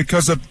or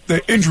because of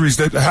the injuries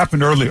that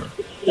happened earlier?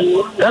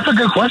 That's a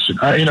good question.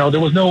 There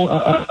was no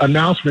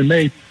announcement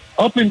made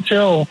up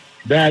until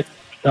that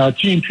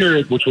team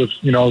period, which was,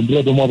 a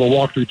little bit more of a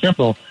walkthrough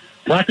tempo.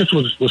 Practice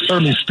was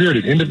certainly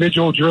spirited.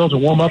 Individual drills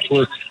and warm-ups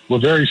were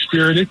very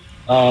spirited.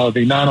 The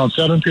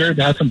 9-on-7 period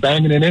had some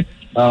banging in it.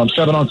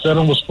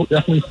 7-on-7 was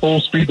definitely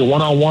full speed. The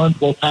 1-on-1,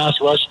 both pass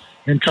rush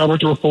and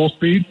coverage were full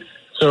speed.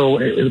 So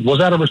was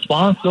that a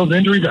response to those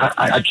injuries?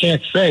 I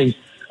can't say.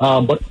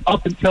 But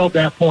up until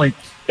that point,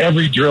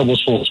 every drill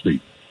was full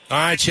speed. All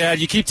right, Chad,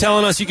 you keep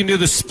telling us you can do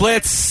the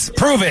splits.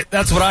 Prove it.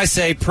 That's what I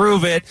say.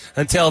 Prove it.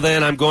 Until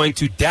then, I'm going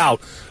to doubt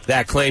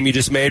that claim you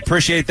just made.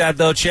 Appreciate that,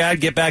 though,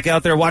 Chad. Get back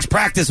out there, watch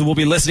practice, and we'll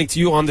be listening to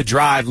you on The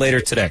Drive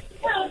later today.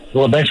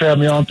 Well, thanks for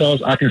having me on,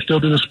 fellas. I can still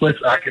do the splits.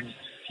 I can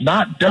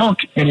not dunk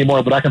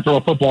anymore, but I can throw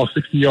a football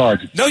 60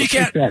 yards. No, you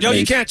can't.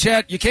 You can't,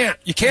 Chad. You can't.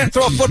 You can't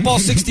throw a football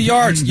 60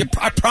 yards.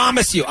 I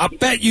promise you. I'll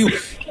bet you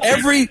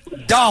every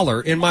dollar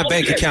in my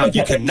bank account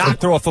you cannot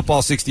throw a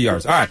football 60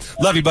 yards. All right.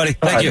 Love you, buddy.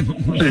 Thank you.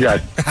 See you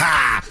guys.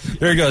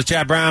 There he goes,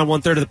 Chad Brown,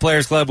 1/3 of the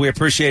Players Club. We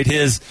appreciate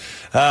his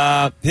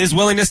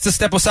willingness to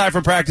step aside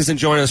from practice and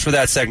join us for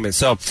that segment.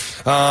 So,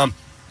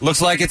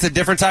 looks like it's a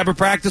different type of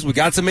practice. We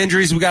got some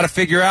injuries we got to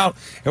figure out,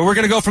 and we're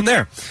going to go from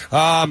there.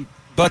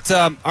 But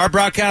our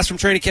broadcast from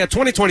Training Camp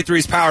 2023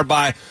 is powered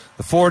by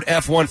the Ford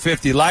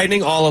F-150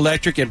 Lightning, all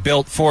electric and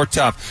built for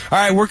tough. All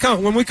right,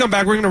 when we come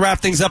back, we're going to wrap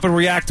things up and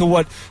react to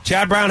what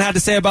Chad Brown had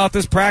to say about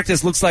this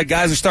practice. Looks like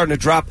guys are starting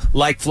to drop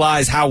like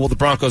flies. How will the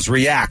Broncos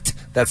react?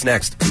 That's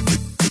next.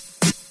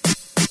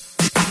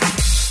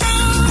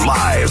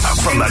 Live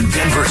from the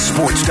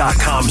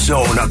DenverSports.com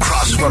zone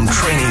across from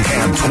Training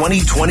Camp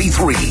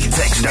 2023.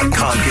 Thanks to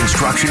Con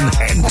Construction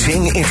and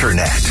Ting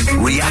Internet.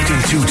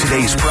 Reacting to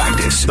today's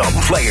practice, the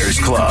Players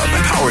Club,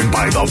 powered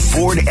by the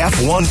Ford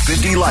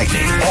F-150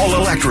 Lightning, all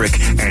electric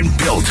and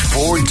built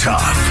for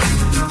tough.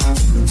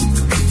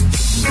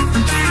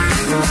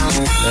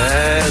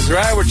 That's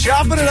right. We're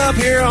chopping it up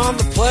here on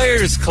the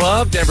Players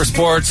Club,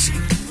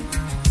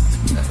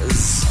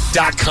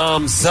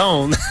 DenverSports.com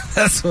zone.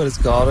 That's what it's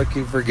called. I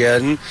keep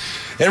forgetting.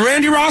 And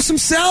Randy Ross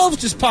himself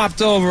just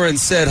popped over and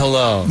said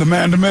hello. The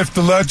man, the myth,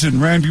 the legend,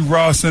 Randy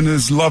Ross and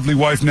his lovely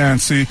wife,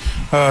 Nancy.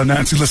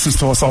 Nancy listens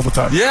to us all the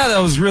time. Yeah, that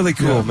was really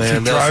cool,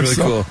 man. That was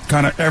really cool.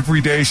 Kind of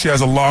every day. She has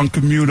a long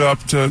commute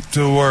up to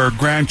her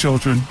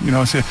grandchildren.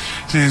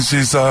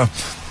 She's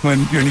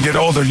when you get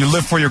older, you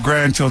live for your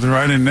grandchildren,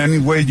 right? In any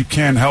way you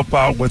can help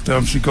out with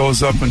them, she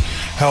goes up and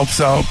helps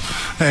out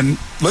and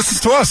listens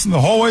to us the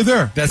whole way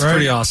there. That's right?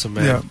 pretty awesome,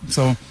 man. Yeah,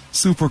 so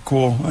super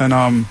cool.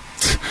 And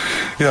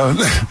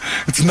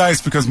it's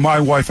nice because my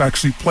wife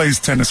actually plays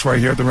tennis right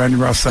here at the Randy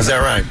Ross Center. Is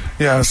that right?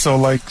 Yeah,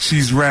 so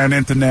she's ran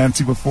into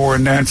Nancy before,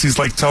 and Nancy's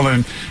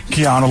telling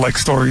Kiana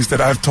stories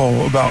that I've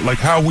told about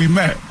how we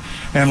met.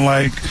 And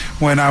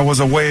when I was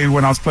away,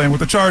 when I was playing with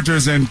the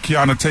Chargers, and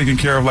Kiana taking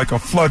care of a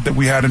flood that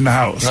we had in the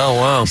house. Oh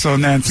wow! So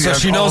Nancy, so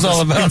she knows all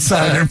about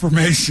inside that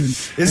information.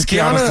 Is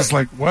Kiana's just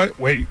what?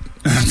 Wait.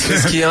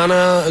 Is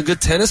Kiana a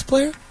good tennis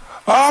player?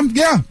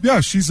 Yeah.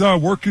 She's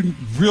working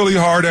really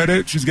hard at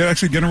it. She's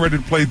actually getting ready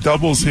to play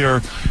doubles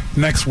here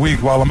next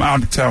week while I'm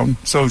out of town.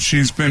 So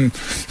she's been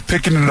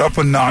picking it up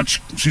a notch.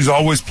 She's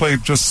always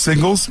played just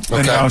singles,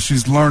 and now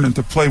she's learning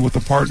to play with a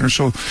partner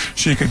so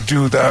she could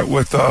do that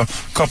with a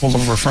couple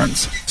of her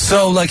friends.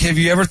 So, have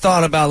you ever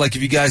thought about,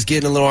 if you guys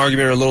get in a little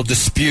argument or a little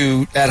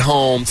dispute at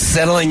home,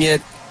 settling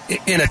it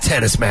in a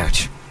tennis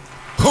match?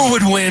 Who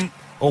would win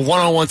a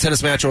one-on-one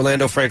tennis match,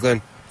 Orlando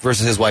Franklin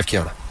versus his wife,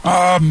 Kiana?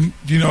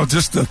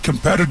 Just the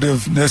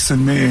competitiveness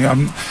in me.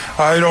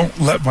 I don't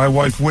let my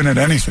wife win at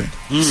anything.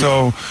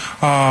 So,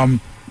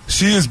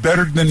 she is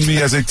better than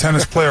me as a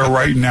tennis player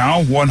right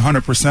now,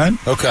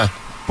 100%. Okay.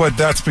 But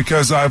that's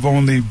because I've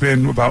only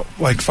been about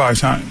 5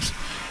 times.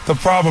 The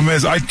problem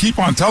is I keep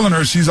on telling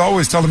her, she's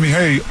always telling me,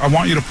 hey, I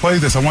want you to play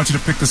this. I want you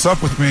to pick this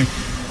up with me.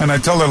 And I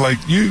tell her,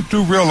 you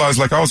do realize,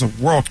 I was a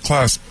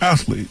world-class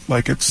athlete.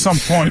 at some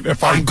point,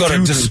 if I'm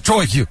going to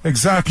destroy you.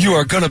 Exactly. You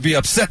are going to be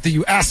upset that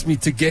you asked me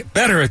to get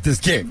better at this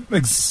game.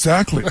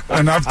 Exactly.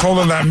 And I've told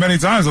her that many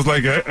times. I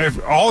was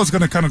if all it's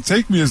going to kind of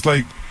take me is,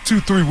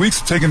 2-3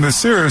 weeks of taking this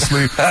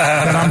seriously,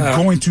 then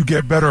I'm going to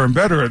get better and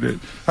better at it.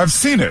 I've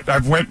seen it.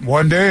 I've went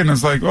one day and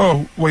it's like,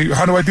 oh, wait,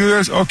 how do I do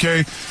this?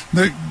 Okay.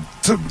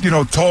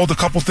 Told a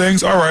couple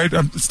things. All right,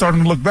 I'm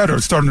starting to look better.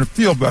 It's starting to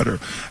feel better.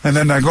 And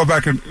then I go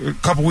back a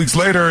couple weeks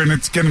later and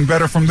it's getting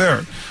better from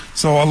there.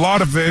 So a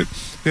lot of it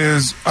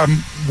is I'm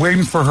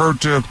waiting for her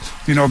to,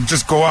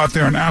 just go out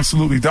there and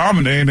absolutely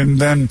dominate and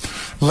then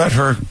let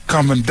her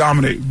come and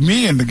dominate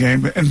me in the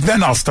game. And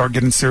then I'll start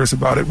getting serious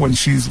about it when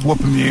she's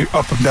whooping me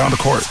up and down the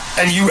court.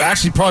 And you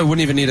actually probably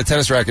wouldn't even need a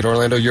tennis racket,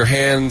 Orlando. Your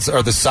hands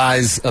are the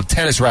size of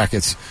tennis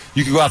rackets.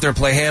 You could go out there and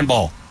play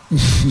handball.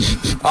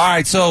 All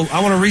right, so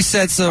I want to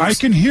reset some. I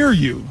can hear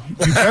you.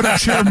 You better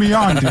cheer me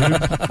on,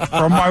 dude.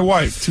 From my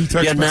wife. 2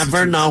 text You never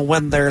messages. know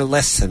when they're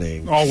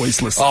listening.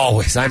 Always listening.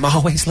 Always. I'm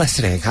always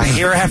listening. I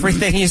hear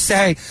everything you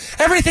say,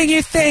 everything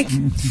you think.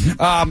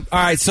 All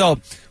right, so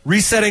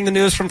resetting the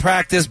news from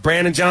practice.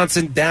 Brandon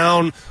Johnson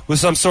down with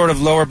some sort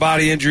of lower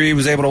body injury,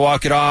 was able to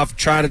walk it off,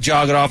 trying to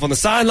jog it off on the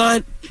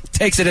sideline,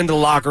 takes it into the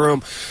locker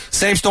room.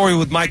 Same story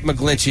with Mike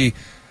McGlinchey.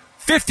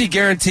 $50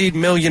 guaranteed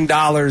million in the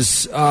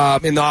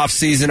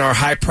offseason. Our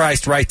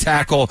high-priced right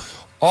tackle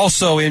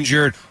also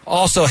injured,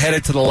 also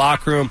headed to the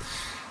locker room.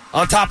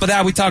 On top of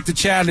that, we talked to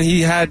Chad, and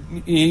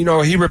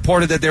he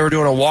reported that they were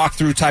doing a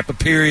walkthrough type of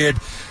period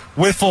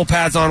with full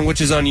pads on,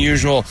 which is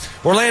unusual.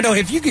 Orlando,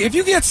 if you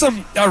get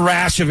a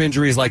rash of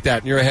injuries like that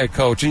and you're a head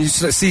coach and you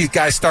see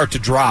guys start to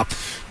drop,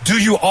 do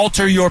you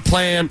alter your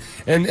plan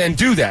and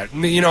do that?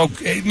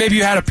 Maybe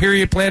you had a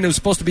period plan that was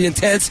supposed to be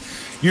intense.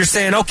 You're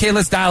saying, okay,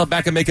 let's dial it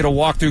back and make it a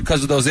walkthrough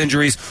because of those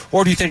injuries,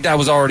 or do you think that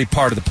was already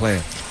part of the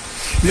plan?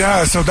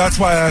 Yeah, so that's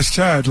why I asked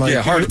Chad.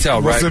 Hard to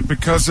tell, right? Was it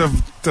because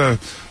of the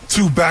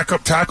 2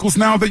 backup tackles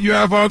now that you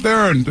have out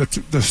there, and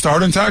the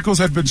starting tackles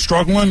had been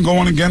struggling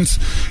going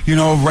against,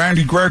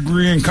 Randy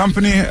Gregory and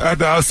company at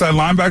the outside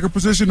linebacker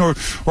position, or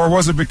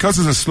was it because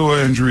of the slew of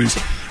injuries?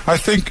 I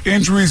think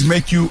injuries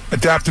make you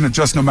adapt and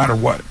adjust no matter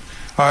what.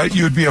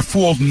 You'd be a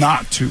fool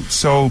not to.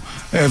 So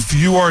if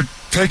you are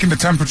taking the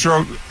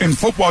temperature in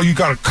football, you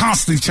got to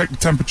constantly check the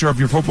temperature of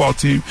your football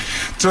team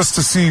just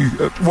to see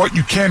what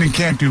you can and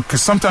can't do,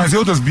 because sometimes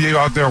he'll just be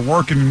out there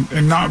working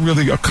and not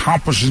really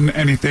accomplishing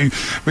anything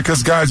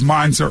because guys'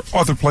 minds are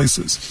other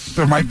places.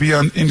 There might be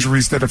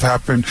injuries that have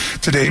happened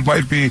today. It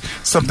might be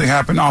something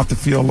happened off the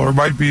field, or it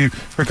might be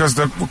because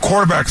the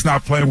quarterback's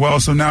not playing well,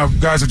 so now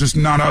guys are just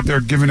not out there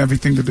giving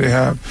everything that they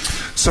have.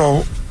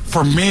 So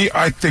for me,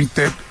 I think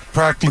that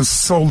practice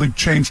solely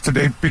changed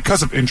today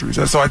because of injuries.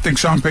 So I think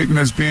Sean Payton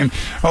is being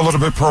a little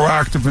bit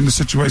proactive in the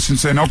situation,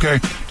 saying, okay,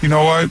 you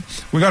know what,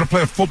 we got to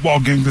play a football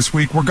game this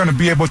week. We're going to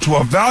be able to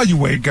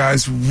evaluate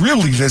guys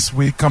really this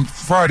week come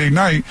Friday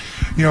night.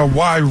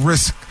 Why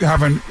risk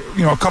having,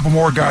 a couple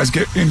more guys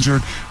get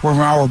injured where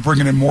now we're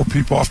bringing in more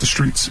people off the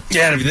streets?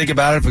 Yeah, and if you think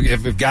about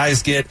it, if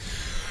guys get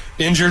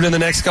injured in the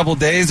next couple of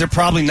days, they're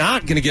probably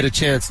not going to get a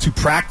chance to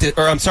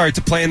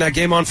to play in that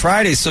game on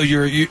Friday. So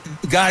you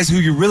guys who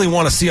you really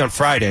want to see on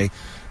Friday,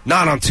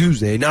 not on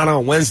Tuesday, not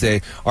on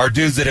Wednesday, are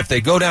dudes that if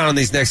they go down in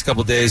these next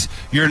couple of days,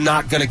 you're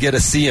not going to get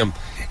to see them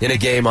in a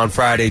game on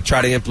Friday.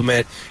 Try to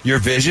implement your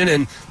vision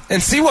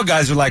and see what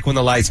guys are like when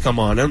the lights come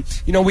on. And,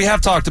 we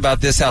have talked about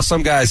this, how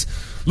some guys,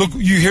 look,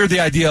 you hear the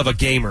idea of a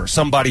gamer,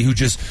 somebody who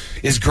just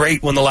is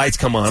great when the lights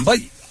come on. But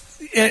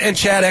and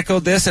Chad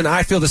echoed this, and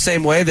I feel the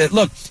same way, that,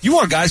 look, you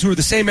want guys who are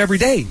the same every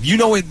day. You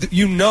know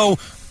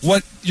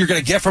what you're going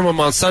to get from them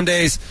on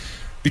Sundays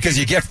because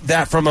you get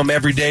that from them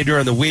every day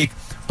during the week.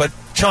 But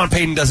Sean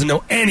Payton doesn't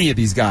know any of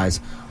these guys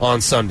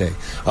on Sunday.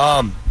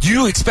 Do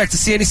you expect to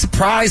see any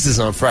surprises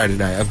on Friday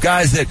night of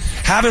guys that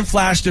haven't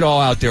flashed it all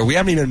out there? We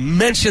haven't even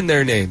mentioned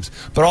their names,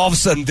 but all of a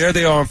sudden, there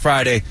they are on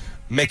Friday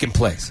making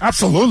plays.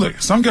 Absolutely.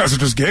 Some guys are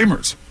just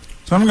gamers.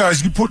 Some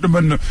guys, you put them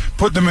in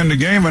the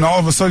game, and all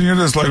of a sudden you're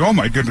just like, oh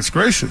my goodness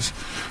gracious!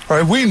 All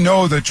right, we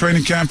know that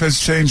training camp has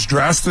changed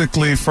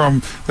drastically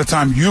from the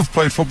time you've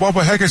played football,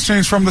 but heck, it's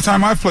changed from the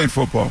time I've played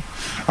football.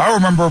 I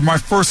remember my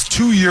first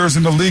 2 years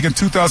in the league in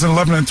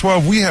 2011 and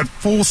 12. We had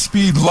full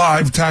speed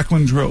live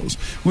tackling drills.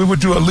 We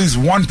would do at least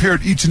one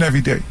period each and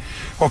every day.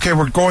 Okay,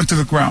 we're going to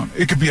the ground.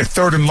 It could be a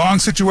 3rd and long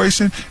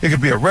situation. It could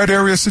be a red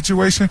area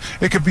situation.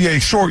 It could be a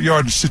short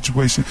yardage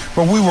situation.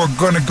 But we were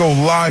going to go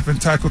live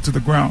and tackle to the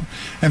ground.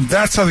 And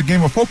that's how the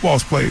game of football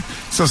is played.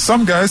 So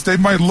some guys, they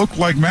might look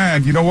like,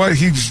 man, you know what?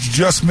 He's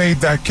just made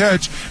that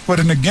catch. But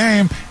in the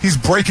game, he's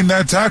breaking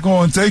that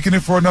tackle and taking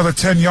it for another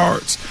 10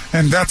 yards.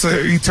 And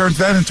he turns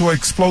that into an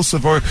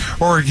explosive,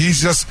 or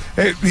he's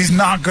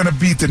not going to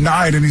be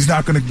denied and he's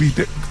not going to be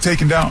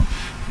taken down.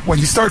 When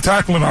you start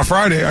tackling on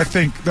Friday, I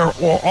think there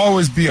will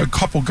always be a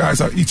couple guys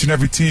on each and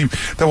every team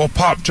that will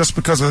pop just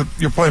because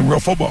you're playing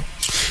real football.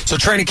 So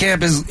training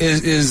camp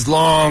is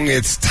long.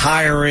 It's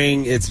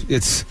tiring.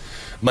 It's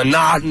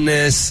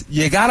monotonous.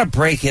 You got to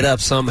break it up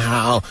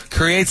somehow,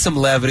 create some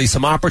levity,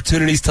 some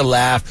opportunities to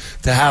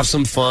laugh, to have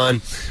some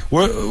fun.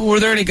 Were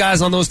there any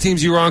guys on those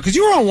teams you were on? Because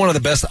you were on one of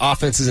the best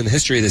offenses in the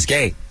history of this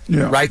game.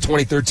 Yeah. Right,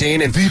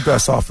 2013. And the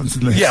best offense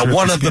in the history. Yeah,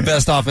 one of the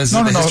best offenses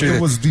in the history. No,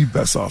 it was the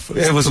best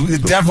offense. It was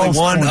definitely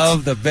one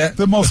of the best.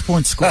 The most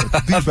points scored.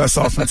 The best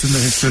offense in the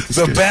history of this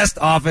game. The best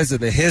offense in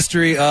the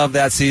history of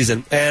that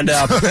season. And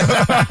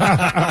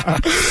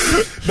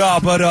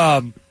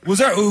was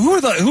there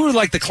who were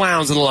like the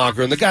clowns in the locker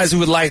room, the guys who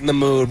would lighten the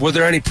mood? Were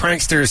there any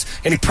pranksters,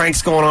 any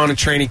pranks going on in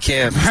training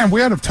camp? Man,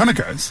 we had a ton of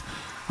guys.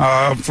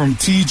 From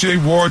T.J.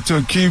 Ward to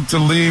Akeem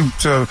Talib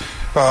to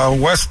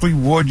Wesley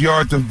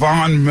Woodyard to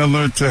Von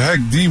Miller to heck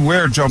D.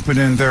 Ware jumping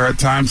in there at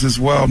times as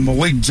well.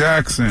 Malik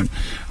Jackson.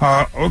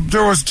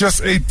 There was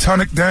just a ton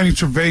of Danny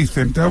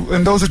Trevathan.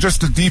 And those are just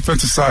the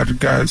defensive side of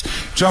guys.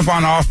 Jump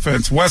on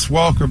offense. Wes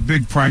Welker,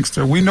 big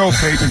prankster. We know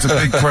Peyton's a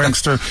big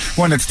prankster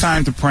when it's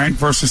time to prank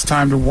versus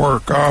time to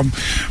work.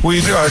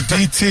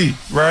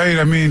 DT, right?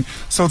 I mean,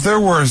 so there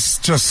was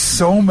just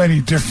so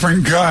many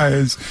different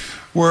guys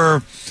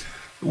where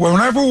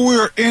whenever we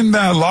were in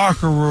that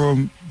locker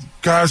room,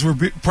 pranks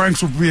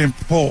were being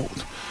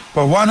pulled.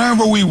 But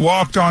whenever we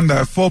walked on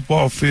that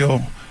football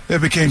field,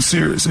 it became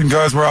serious, and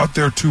guys were out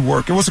there to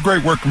work. It was a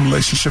great working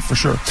relationship for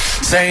sure.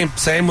 Same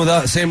with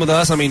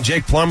us. I mean,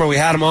 Jake Plummer, we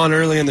had him on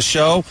early in the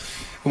show.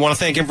 I want to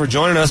thank him for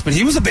joining us, but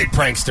he was a big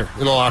prankster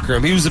in the locker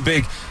room. He was a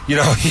big,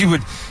 he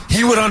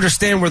would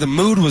understand where the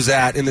mood was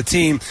at in the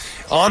team,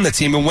 on the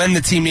team, and when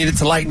the team needed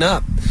to lighten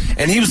up.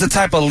 And he was the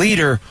type of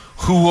leader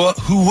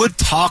who would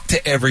talk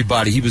to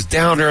everybody. He was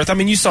down to earth. I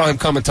mean, you saw him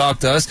come and talk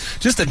to us.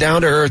 Just a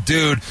down to earth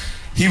dude.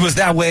 He was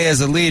that way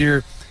as a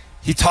leader.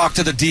 He talked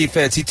to the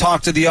defense. He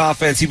talked to the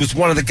offense. He was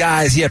one of the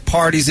guys. He had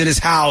parties at his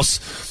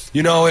house.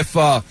 If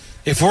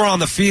we're on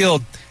the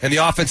field and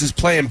the offense is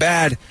playing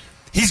bad,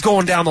 he's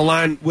going down the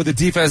line with the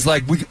defense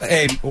like,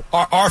 hey,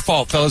 our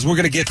fault, fellas. We're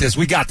going to get this.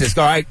 We got this.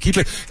 All right, keep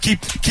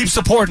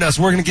supporting us.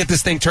 We're going to get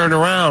this thing turned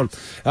around.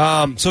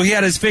 So he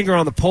had his finger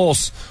on the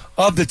pulse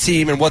of the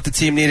team and what the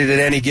team needed at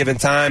any given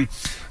time.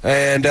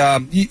 And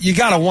you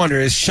got to wonder,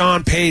 is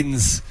Sean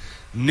Payton's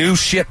new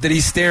ship that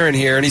he's steering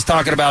here, and he's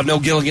talking about no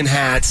Gilligan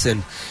hats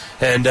and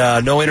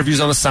no interviews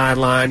on the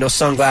sideline, no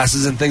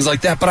sunglasses and things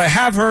like that. But I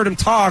have heard him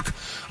talk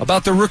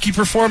about the rookie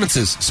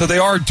performances. So they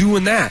are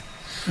doing that.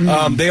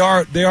 They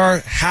are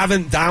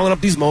dialing up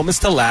these moments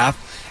to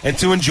laugh and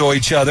to enjoy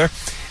each other.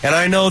 And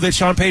I know that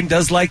Sean Payton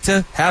does like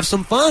to have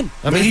some fun.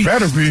 I mean, he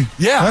better be.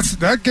 Yeah,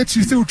 that gets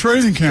you through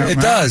training camp. It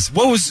does.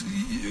 What was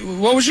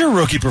your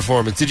rookie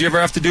performance? Did you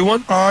ever have to do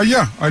one?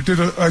 Yeah, I did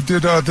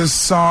this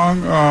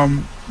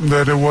song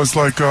that it was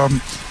like a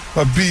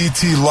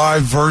BET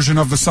live version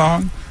of the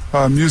song,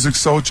 Music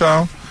Soul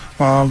Child.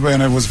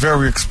 And it was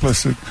very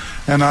explicit.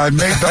 And I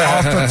made the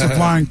offensive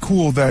line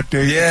cool that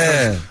day.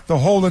 Yeah. The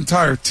whole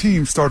entire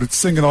team started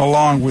singing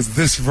along with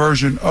this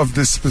version of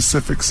this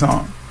specific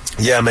song.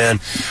 Yeah, man.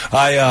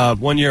 I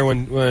one year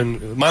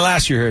when my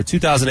last year here,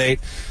 2008,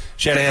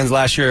 Shanahan's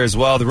last year as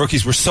well, the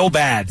rookies were so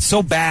bad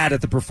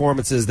at the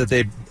performances that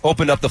they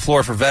opened up the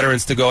floor for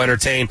veterans to go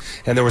entertain,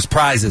 and there was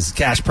prizes,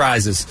 cash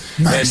prizes.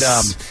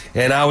 Nice.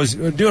 And I was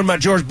doing my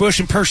George Bush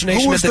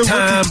impersonation at the time.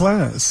 Who was the rookie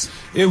class?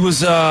 It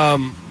was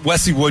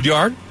Wesley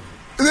Woodyard.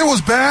 It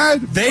was bad?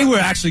 They were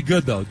actually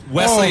good, though.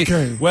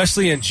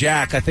 Wesley and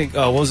Jack, I think,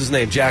 what was his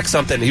name? Jack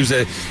something. He was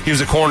a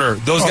corner.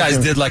 Those guys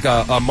did like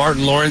a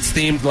Martin Lawrence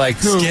themed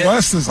skit.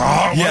 Wesley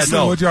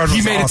Woodyard was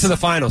he made awesome. it to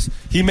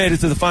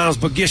the finals.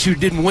 But guess who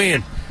didn't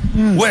win?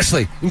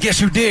 Wesley. And guess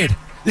who did?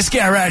 This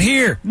guy right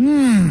here.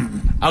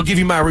 I'll give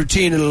you my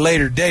routine at a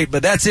later date,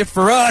 but that's it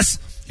for us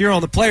here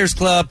on the Players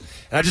Club.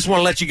 And I just want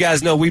to let you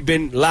guys know we've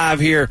been live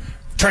here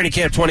Training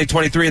Camp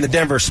 2023 in the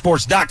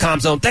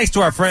DenverSports.com zone. Thanks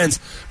to our friends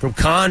from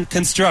Kahn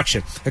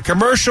Construction, a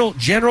commercial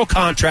general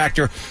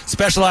contractor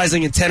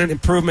specializing in tenant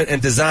improvement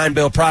and design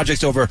build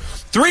projects over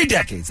 3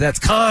 decades. That's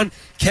Kahn,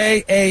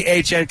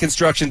 Kahn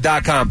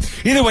Construction.com.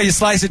 Either way you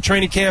slice it,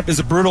 training camp is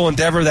a brutal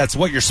endeavor. That's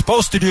what you're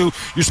supposed to do.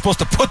 You're supposed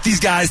to put these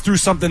guys through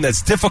something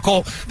that's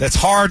difficult, that's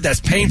hard, that's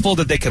painful,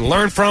 that they can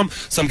learn from.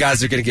 Some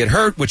guys are going to get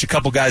hurt, which a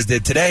couple guys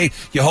did today.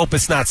 You hope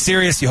it's not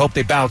serious. You hope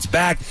they bounce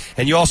back.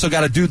 And you also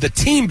got to do the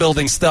team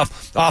building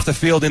stuff off the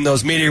field in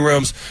those meeting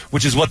rooms,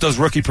 which is what those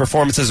rookie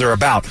performances are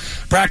about.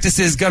 Practice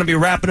is going to be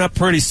wrapping up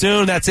pretty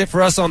soon. That's it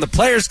for us on the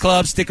Players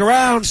Club. Stick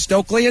around.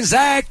 Stokely and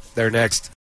Zach, they're next.